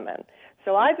older woman,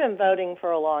 so I've been voting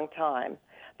for a long time.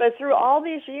 But through all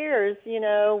these years,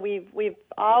 we've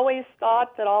always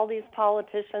thought that all these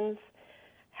politicians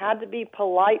had to be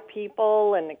polite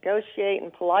people and negotiate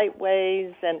in polite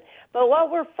ways. But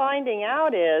what we're finding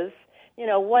out is,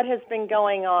 what has been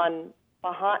going on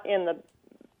behind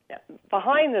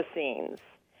the scenes.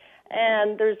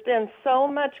 And there's been so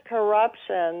much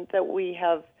corruption that we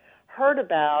have heard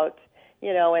about,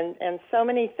 and so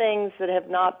many things that have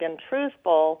not been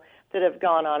truthful that have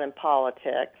gone on in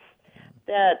politics,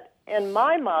 that in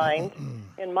my mind,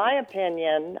 in my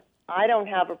opinion, I don't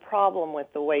have a problem with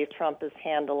the way Trump is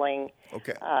handling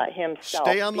himself.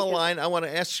 Stay on the line. I want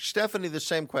to ask Stephanie the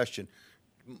same question.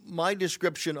 My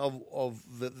description of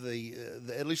the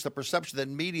at least the perception that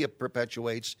media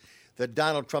perpetuates that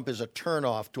Donald Trump is a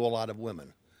turnoff to a lot of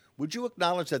women. Would you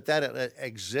acknowledge that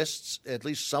exists at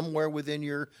least somewhere within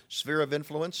your sphere of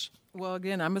influence? Well,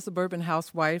 again, I'm a suburban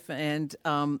housewife, and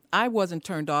I wasn't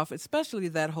turned off, especially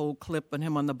that whole clip on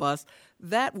him on the bus.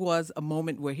 That was a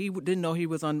moment where he didn't know he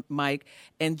was on mic,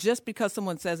 and just because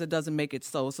someone says it doesn't make it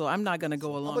so. So I'm not going to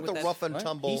go along with that. How about the rough and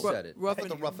tumble? He said it.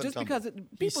 Just because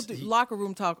people do locker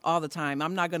room talk all the time,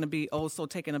 I'm not going to be so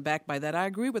taken aback by that. I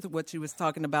agree with what she was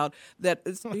talking about, that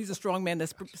he's a strong man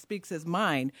that speaks his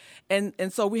mind. And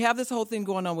so we have this whole thing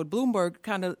going on with Bloomberg,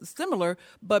 kind of similar,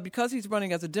 but because he's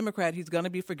running as a Democrat, he's going to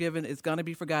be forgiven. It's going to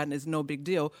be forgotten. It's no big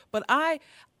deal. But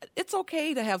it's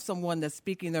okay to have someone that's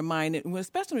speaking their mind,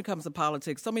 especially when it comes to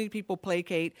politics. So many people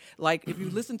placate. Like if you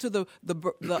listen to the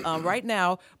right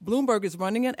now, Bloomberg is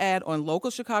running an ad on local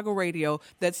Chicago radio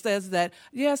that says that,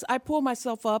 yes, I pull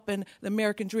myself up in the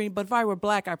American dream, but if I were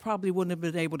black, I probably wouldn't have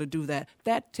been able to do that.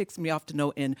 That ticks me off to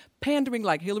no end. Pandering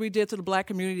like Hillary did to the black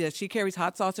community, that she carries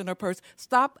hot sauce in her purse.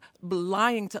 Stop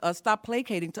lying to us. Stop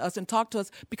placating to us and talk to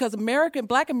us, because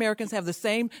black Americans have the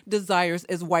same desires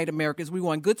as white Americans. We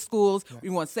want good schools. Yeah. We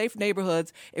want safe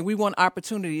neighborhoods, and we want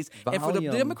opportunities. And for the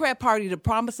Democrat Party to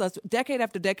promise us decade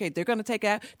after decade, they're going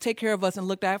to take care of us and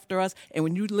look after us. And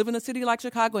when you live in a city like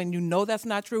Chicago and you know that's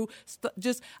not true,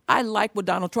 I like what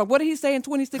Donald Trump, what did he say in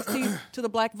 2016 to the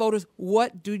black voters?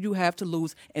 What do you have to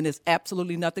lose? And it's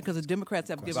absolutely nothing, because the Democrats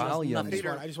have given us nothing.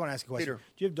 Peter, I just want to ask a question. Peter.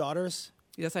 Do you have daughters?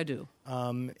 Yes, I do.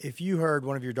 If you heard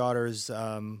one of your daughter's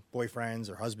boyfriends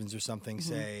or husbands or something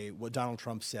say what Donald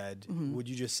Trump said, would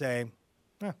you just say,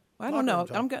 I don't know.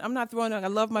 I'm not throwing. I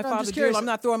love my father dearly. I'm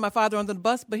not throwing my father under the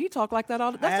bus, but he talked like that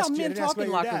all the time. That's how men talk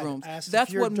in locker rooms.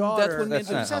 That's what men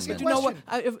do. You know what?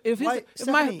 If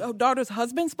my daughter's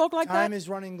husband spoke like that, time is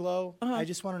running low. I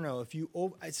just want to know if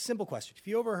it's a simple question. If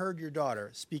you overheard your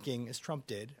daughter speaking as Trump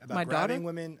did about grabbing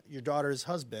women, your daughter's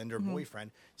husband or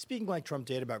boyfriend speaking like Trump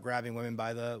did about grabbing women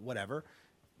by the whatever,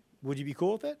 would you be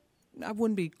cool with it? I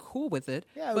wouldn't be cool with it.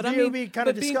 Yeah, but it would be kind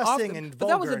of disgusting and vulgar. But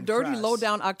that was a dirty,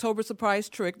 low-down October surprise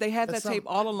trick. They had that tape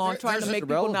all along, trying to make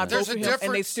people not vote for him,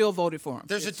 and they still voted for him.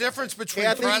 There's a difference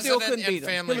between president and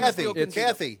family.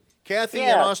 Kathy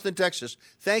in Austin, Texas,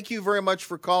 thank you very much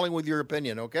for calling with your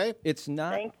opinion, okay? It's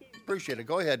not... Thank you. Appreciate it.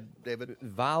 Go ahead, David.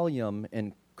 Volume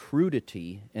and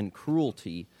crudity and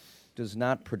cruelty does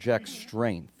not project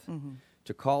strength.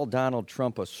 To call Donald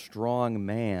Trump a strong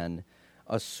man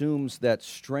assumes that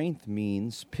strength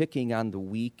means picking on the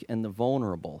weak and the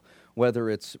vulnerable. Whether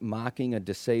it's mocking a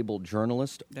disabled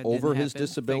journalist over his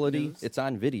disability, it's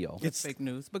on video. It's fake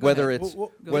news. But whether it's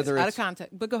out of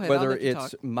context. But go ahead. Whether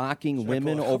it's mocking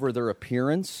women over their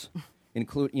appearance,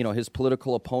 include his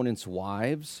political opponents'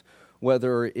 wives,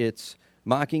 whether it's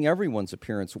mocking everyone's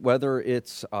appearance, whether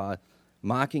it's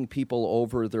mocking people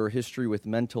over their history with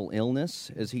mental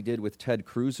illness, as he did with Ted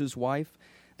Cruz's wife.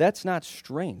 That's not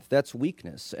strength. That's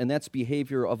weakness, and that's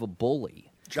behavior of a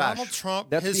bully. Donald Trump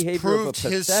That's has behavior of a proved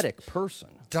pathetic person.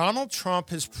 Donald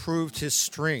Trump has proved his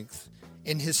strength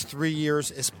in his 3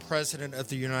 years as president of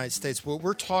the United States. What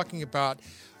we're talking about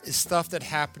is stuff that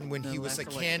happened when he was a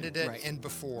candidate and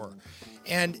before.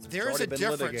 And there's a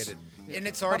difference. Litigated. And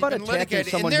it's How already about been attacking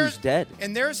litigated. someone who's dead?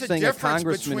 And there's a saying difference a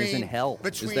congressman between, is in hell.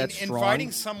 between Is that strong?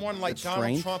 inviting someone like That's Donald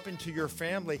strength? Trump into your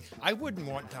family. I wouldn't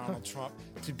want Donald Trump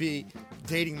to be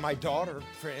dating my daughter,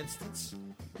 for instance,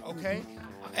 okay,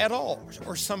 at all,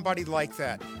 or somebody like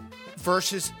that,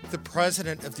 versus the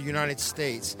President of the United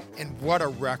States. And what a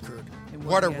record.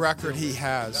 What a record he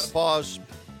has. Gotta pause.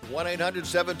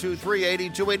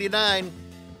 1-800-723-8289.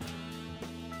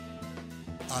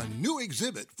 A new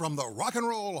exhibit from the Rock and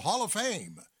Roll Hall of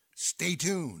Fame. Stay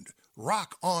tuned.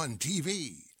 Rock on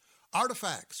TV.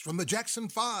 Artifacts from the Jackson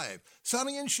 5,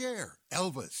 Sonny and Cher,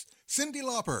 Elvis, Cyndi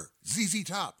Lauper, ZZ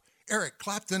Top, Eric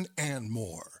Clapton, and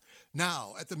more.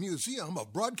 Now at the Museum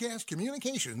of Broadcast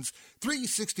Communications,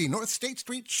 360 North State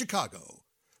Street, Chicago.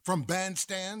 From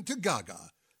Bandstand to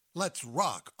Gaga, let's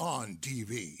rock on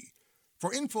TV.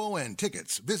 For info and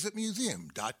tickets, visit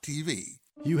museum.tv.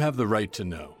 You have the right to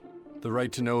know. The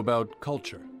right to know about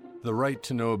culture. The right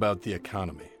to know about the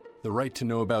economy. The right to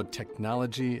know about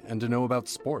technology and to know about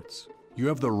sports. You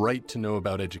have the right to know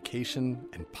about education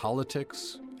and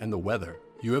politics and the weather.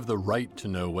 You have the right to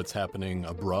know what's happening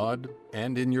abroad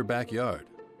and in your backyard.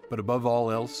 But above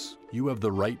all else, you have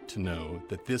the right to know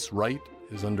that this right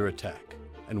is under attack,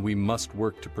 and we must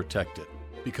work to protect it.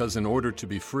 Because in order to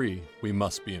be free, we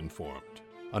must be informed.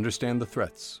 Understand the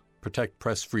threats.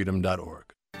 ProtectPressFreedom.org.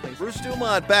 Bruce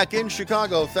Dumont back in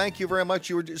Chicago. Thank you very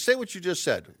much. Say what you just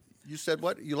said. You said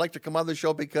what? You like to come on the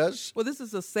show because? Well, this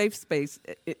is a safe space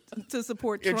to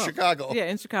support Trump. In Chicago. Yeah,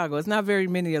 in Chicago. It's not very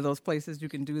many of those places you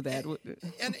can do that.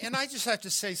 And I just have to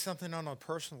say something on a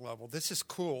personal level. This is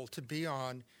cool to be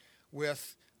on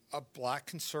with a black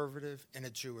conservative and a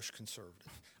Jewish conservative.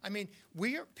 I mean,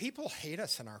 people hate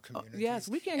us in our communities. Yes,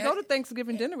 we can't go to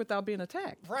Thanksgiving dinner without being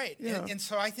attacked. Right, and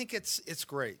so I think it's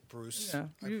great, Bruce. Yeah.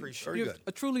 I appreciate Very it. good.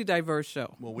 A truly diverse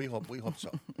show. Well, we hope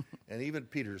so. And even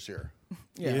Peter's here.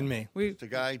 Yeah. Even me. We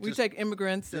just take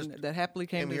immigrants that happily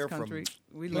came to here this country.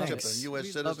 From We love Egypt, it. a U.S. We love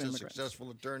citizen, immigrants.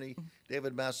 successful attorney,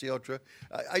 David Maciotra.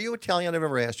 Are you Italian? I've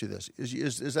never asked you this.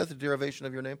 Is that the derivation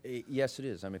of your name? Yes, it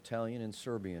is. I'm Italian and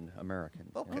Serbian American.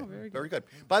 Okay, very good.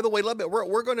 By the way,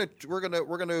 we're going to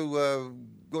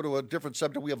go to a different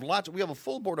subject. We have a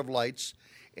full board of lights,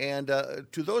 and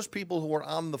to those people who are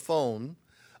on the phone,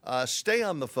 stay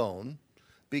on the phone,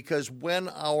 because when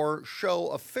our show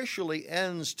officially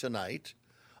ends tonight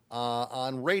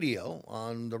on radio,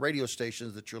 on the radio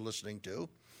stations that you're listening to,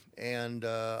 and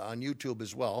on YouTube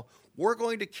as well, we're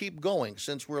going to keep going.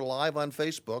 Since we're live on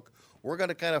Facebook, we're going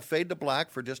to kind of fade to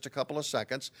black for just a couple of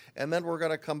seconds, and then we're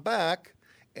going to come back,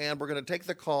 and we're going to take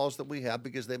the calls that we have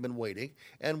because they've been waiting,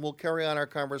 and we'll carry on our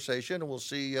conversation, and we'll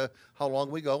see how long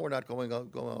we go. We're not going a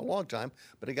long time,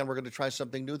 but again, we're going to try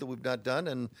something new that we've not done,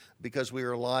 and because we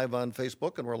are live on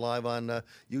Facebook and we're live on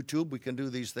YouTube, we can do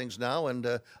these things now, and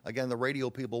again, the radio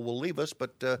people will leave us,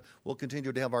 but we'll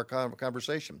continue to have our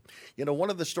conversation. You know, one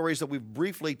of the stories that we've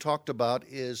briefly talked about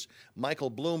is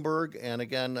Michael Bloomberg, and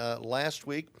again, last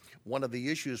week, one of the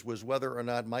issues was whether or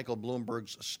not Michael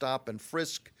Bloomberg's stop and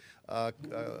frisk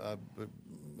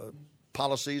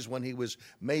policies when he was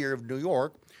mayor of New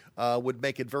York would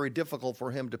make it very difficult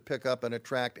for him to pick up and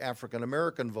attract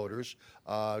African-American voters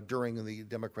during the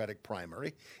Democratic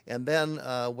primary. And then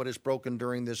what is broken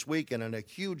during this week, and in a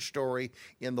huge story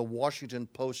in the Washington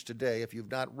Post today, if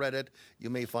you've not read it, you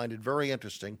may find it very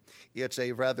interesting. It's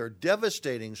a rather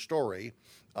devastating story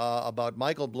about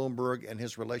Michael Bloomberg and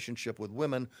his relationship with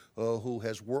women who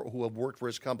have worked for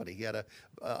his company. He had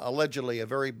allegedly a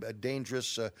very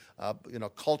dangerous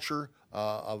culture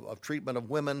of treatment of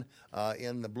women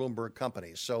in the Bloomberg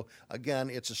companies. So again,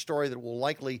 it's a story that will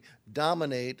likely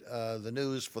dominate the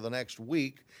news for the next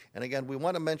week. And again, we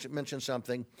want to mention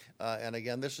something. And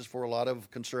again, this is for a lot of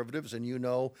conservatives. And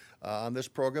on this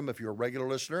program, if you're a regular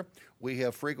listener, we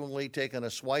have frequently taken a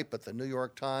swipe at the New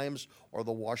York Times or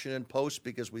the Washington Post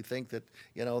because we think that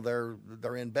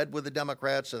they're in bed with the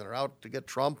Democrats and they're out to get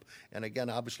Trump. And again,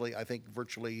 obviously, I think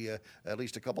virtually at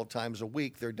least a couple of times a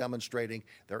week they're demonstrating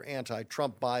their anti by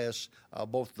Trump bias,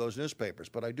 both of those newspapers.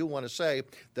 But I do want to say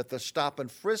that the stop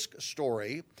and frisk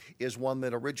story is one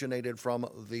that originated from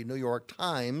the New York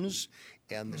Times,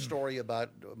 and the story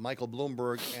about Michael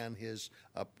Bloomberg and his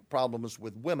problems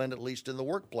with women, at least in the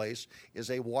workplace, is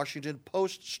a Washington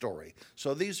Post story.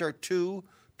 So these are two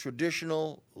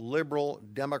traditional liberal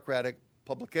Democratic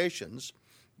publications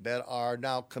that are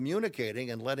now communicating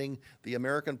and letting the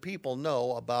American people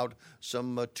know about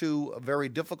some two very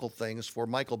difficult things for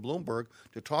Michael Bloomberg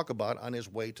to talk about on his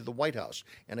way to the White House.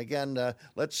 And again,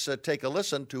 let's take a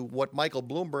listen to what Michael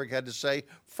Bloomberg had to say,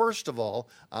 first of all,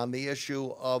 on the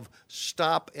issue of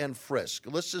stop and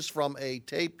frisk. This is from a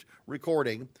taped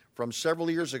recording from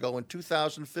several years ago in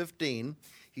 2015.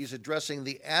 He's addressing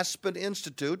the Aspen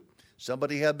Institute.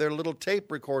 Somebody had their little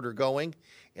tape recorder going,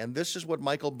 and this is what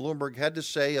Michael Bloomberg had to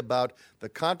say about the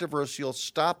controversial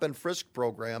stop and frisk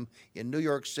program in New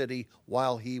York City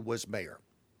while he was mayor.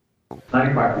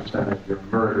 95% of your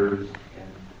murderers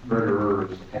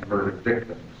and murder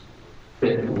victims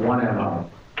fit in one MO.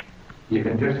 You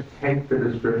can just take the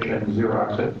description,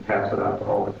 Xerox it, and pass it out to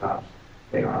all the cops.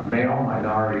 They are male,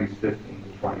 minorities, 15 to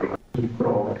 21. We put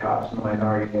all the cops in the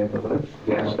minority neighborhoods.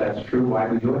 Yes, that's true. Why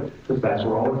we do it? Because that's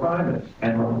where all the crime is.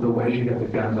 And the way you get the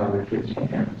guns out of the kids'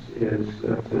 hands is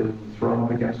to throw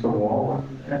them against the wall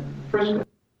and frisk them.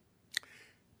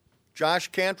 Josh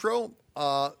Cantrell,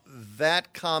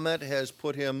 that comment has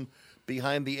put him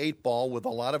behind the eight ball with a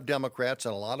lot of Democrats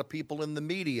and a lot of people in the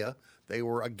media. They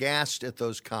were aghast at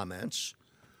those comments.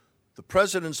 The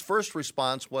president's first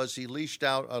response was he lashed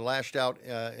out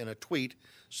in a tweet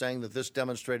saying that this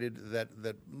demonstrated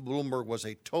that Bloomberg was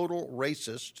a total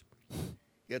racist.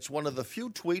 It's one of the few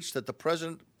tweets that the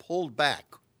president pulled back.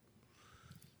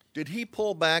 Did he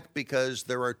pull back because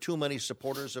there are too many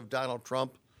supporters of Donald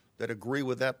Trump that agree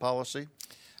with that policy?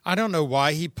 I don't know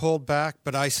why he pulled back,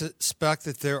 but I suspect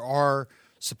that there are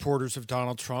supporters of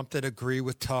Donald Trump that agree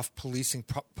with tough policing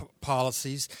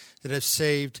policies that have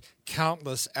saved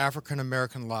countless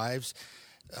African-American lives,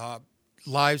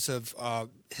 lives of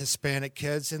Hispanic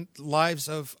kids, and lives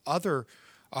of other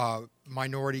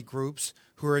minority groups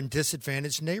who are in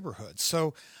disadvantaged neighborhoods.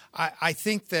 So I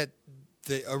think that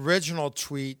the original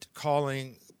tweet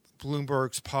calling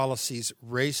Bloomberg's policies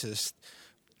racist,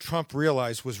 Trump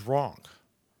realized was wrong.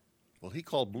 Well, he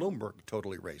called Bloomberg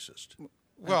totally racist.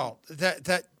 Well,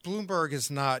 that Bloomberg is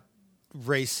not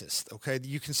racist, okay?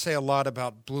 You can say a lot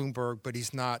about Bloomberg, but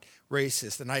he's not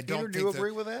racist. And I don't Peter, do you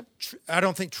agree with that? I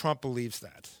don't think Trump believes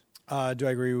that. Do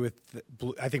I agree with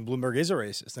I think Bloomberg is a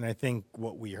racist, and I think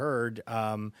what we heard,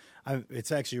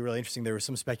 it's actually really interesting. There was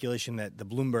some speculation that the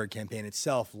Bloomberg campaign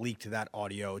itself leaked that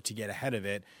audio to get ahead of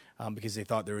it because they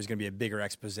thought there was going to be a bigger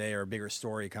expose or a bigger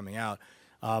story coming out.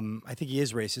 I think he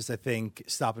is racist. I think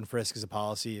stop and frisk is a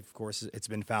policy. Of course, it's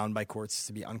been found by courts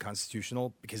to be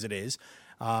unconstitutional because it is.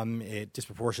 It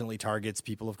disproportionately targets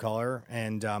people of color,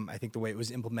 and I think the way it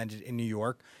was implemented in New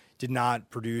York did not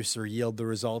produce or yield the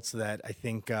results that I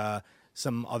think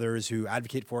some others who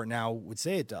advocate for it now would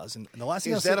say it does. And the last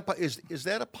thing is that a policy?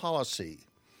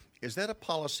 Is that a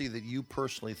policy that you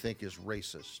personally think is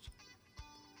racist?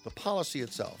 The policy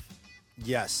itself.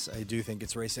 Yes, I do think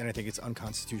it's racist, and I think it's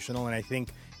unconstitutional. And I think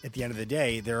at the end of the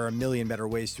day, there are a million better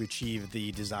ways to achieve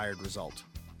the desired result.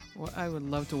 Well, I would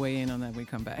love to weigh in on that when we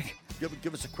come back.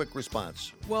 Give us a quick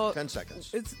response. Well, 10 seconds.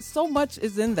 It's so much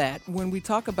is in that. When we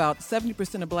talk about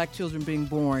 70% of black children being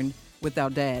born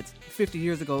without dads, 50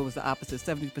 years ago it was the opposite.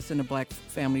 70% of black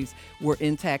families were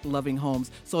intact, loving homes.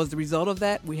 So as a result of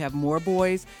that, we have more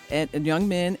boys and young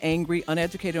men angry,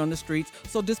 uneducated on the streets.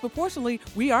 So disproportionately,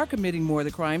 we are committing more of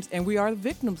the crimes, and we are the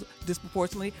victims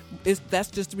disproportionately. That's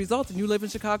just the result. And you live in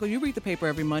Chicago, you read the paper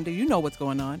every Monday, you know what's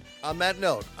going on. On that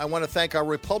note, I want to thank our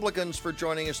Republicans for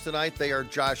joining us tonight. They are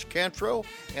Josh Cantrell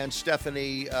and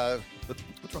Stephanie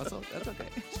Trussell, that's okay.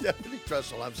 Stephanie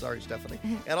Trussell, I'm sorry, Stephanie.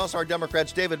 And also our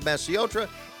Democrats, David Massiotra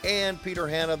and Peter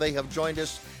Hanna. They have joined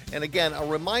us. And again, a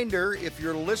reminder, if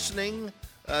you're listening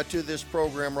to this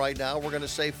program right now, we're going to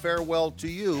say farewell to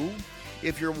you.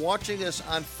 If you're watching us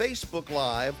on Facebook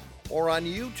Live or on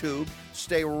YouTube,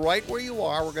 stay right where you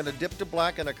are. We're going to dip to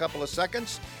black in a couple of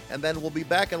seconds, and then we'll be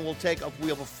back, and we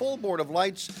have a full board of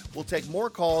lights. We'll take more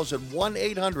calls at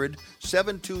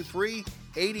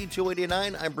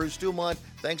 1-800-723-8289. I'm Bruce Dumont.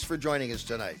 Thanks for joining us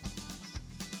tonight.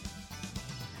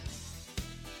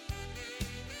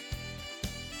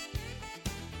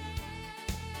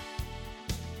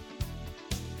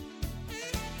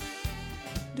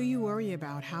 Do you worry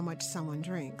about how much someone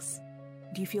drinks?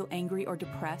 Do you feel angry or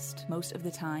depressed most of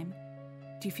the time?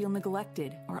 Do you feel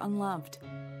neglected or unloved?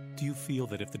 Do you feel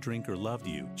that if the drinker loved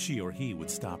you, she or he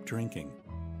would stop drinking?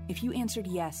 If you answered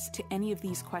yes to any of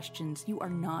these questions, you are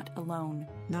not alone.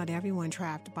 Not everyone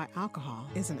trapped by alcohol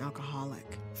is an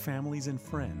alcoholic. Families and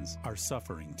friends are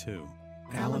suffering too.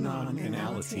 Al-Anon and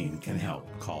Alateen can help.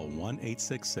 Call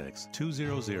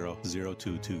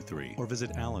 1-866-200-0223 or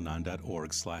visit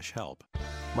alanon.org/help.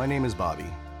 My name is Bobby.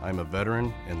 I'm a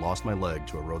veteran and lost my leg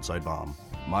to a roadside bomb.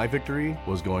 My victory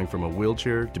was going from a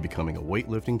wheelchair to becoming a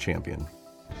weightlifting champion.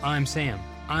 I'm Sam.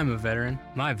 I'm a veteran.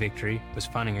 My victory was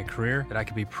finding a career that I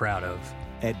could be proud of.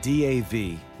 At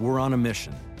DAV, we're on a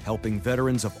mission, helping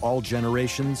veterans of all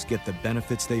generations get the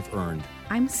benefits they've earned.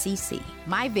 I'm Cece.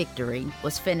 My victory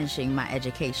was finishing my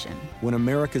education. When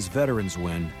America's veterans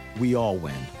win, we all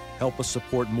win. Help us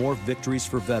support more victories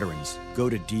for veterans. Go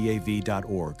to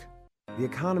DAV.org. The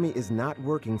economy is not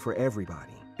working for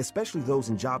everybody, especially those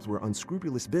in jobs where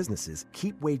unscrupulous businesses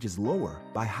keep wages lower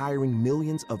by hiring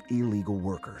millions of illegal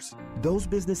workers. Those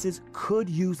businesses could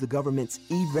use the government's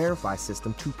E-Verify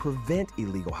system to prevent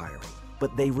illegal hiring,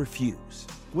 but they refuse.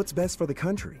 What's best for the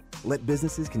country? Let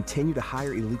businesses continue to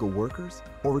hire illegal workers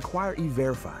or require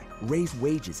E-Verify, raise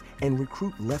wages, and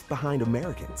recruit left-behind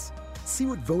Americans? See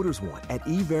what voters want at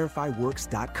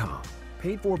everifyworks.com.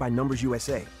 Paid for by Numbers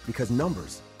USA, because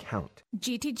numbers count.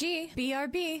 GTG,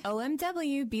 BRB,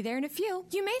 OMW, be there in a few.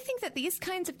 You may think that these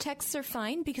kinds of texts are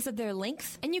fine because of their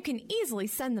length, and you can easily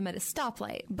send them at a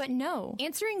stoplight. But no,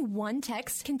 answering one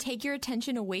text can take your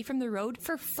attention away from the road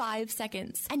for 5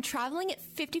 seconds. And traveling at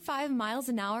 55 miles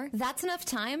an hour, that's enough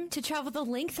time to travel the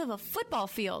length of a football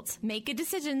field. Make good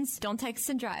decisions. Don't text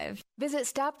and drive. Visit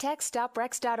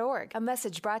StopTextStopWrecks.org, a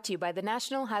message brought to you by the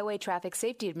National Highway Traffic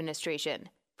Safety Administration,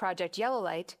 Project Yellow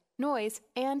Light, Noise,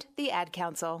 and the Ad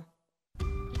Council.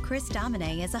 Chris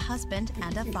Domine is a husband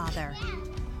and a father.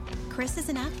 Chris is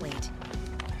an athlete.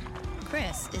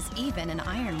 Chris is even an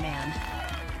Ironman.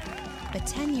 But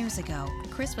 10 years ago,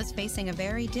 Chris was facing a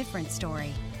very different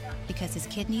story because his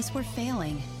kidneys were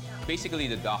failing. Basically,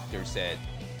 the doctor said,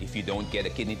 if you don't get a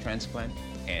kidney transplant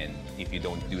and if you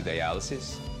don't do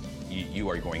dialysis, you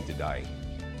are going to die.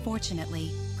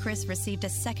 Fortunately, Chris received a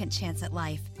second chance at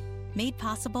life, made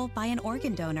possible by an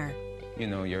organ donor. You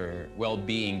know, your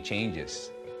well-being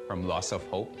changes from loss of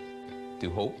hope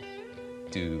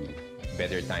to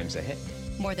better times ahead.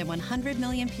 More than 100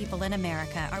 million people in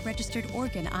America are registered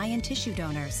organ, eye, and tissue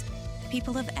donors.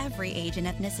 People of every age and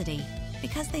ethnicity,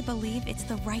 because they believe it's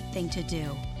the right thing to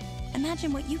do.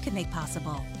 Imagine what you can make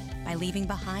possible by leaving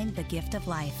behind the gift of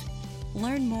life.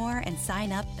 Learn more and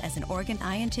sign up as an organ,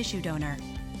 eye, and tissue donor.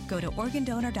 Go to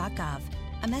organdonor.gov.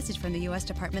 A message from the U.S.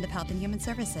 Department of Health and Human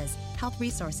Services, Health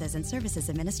Resources and Services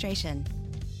Administration.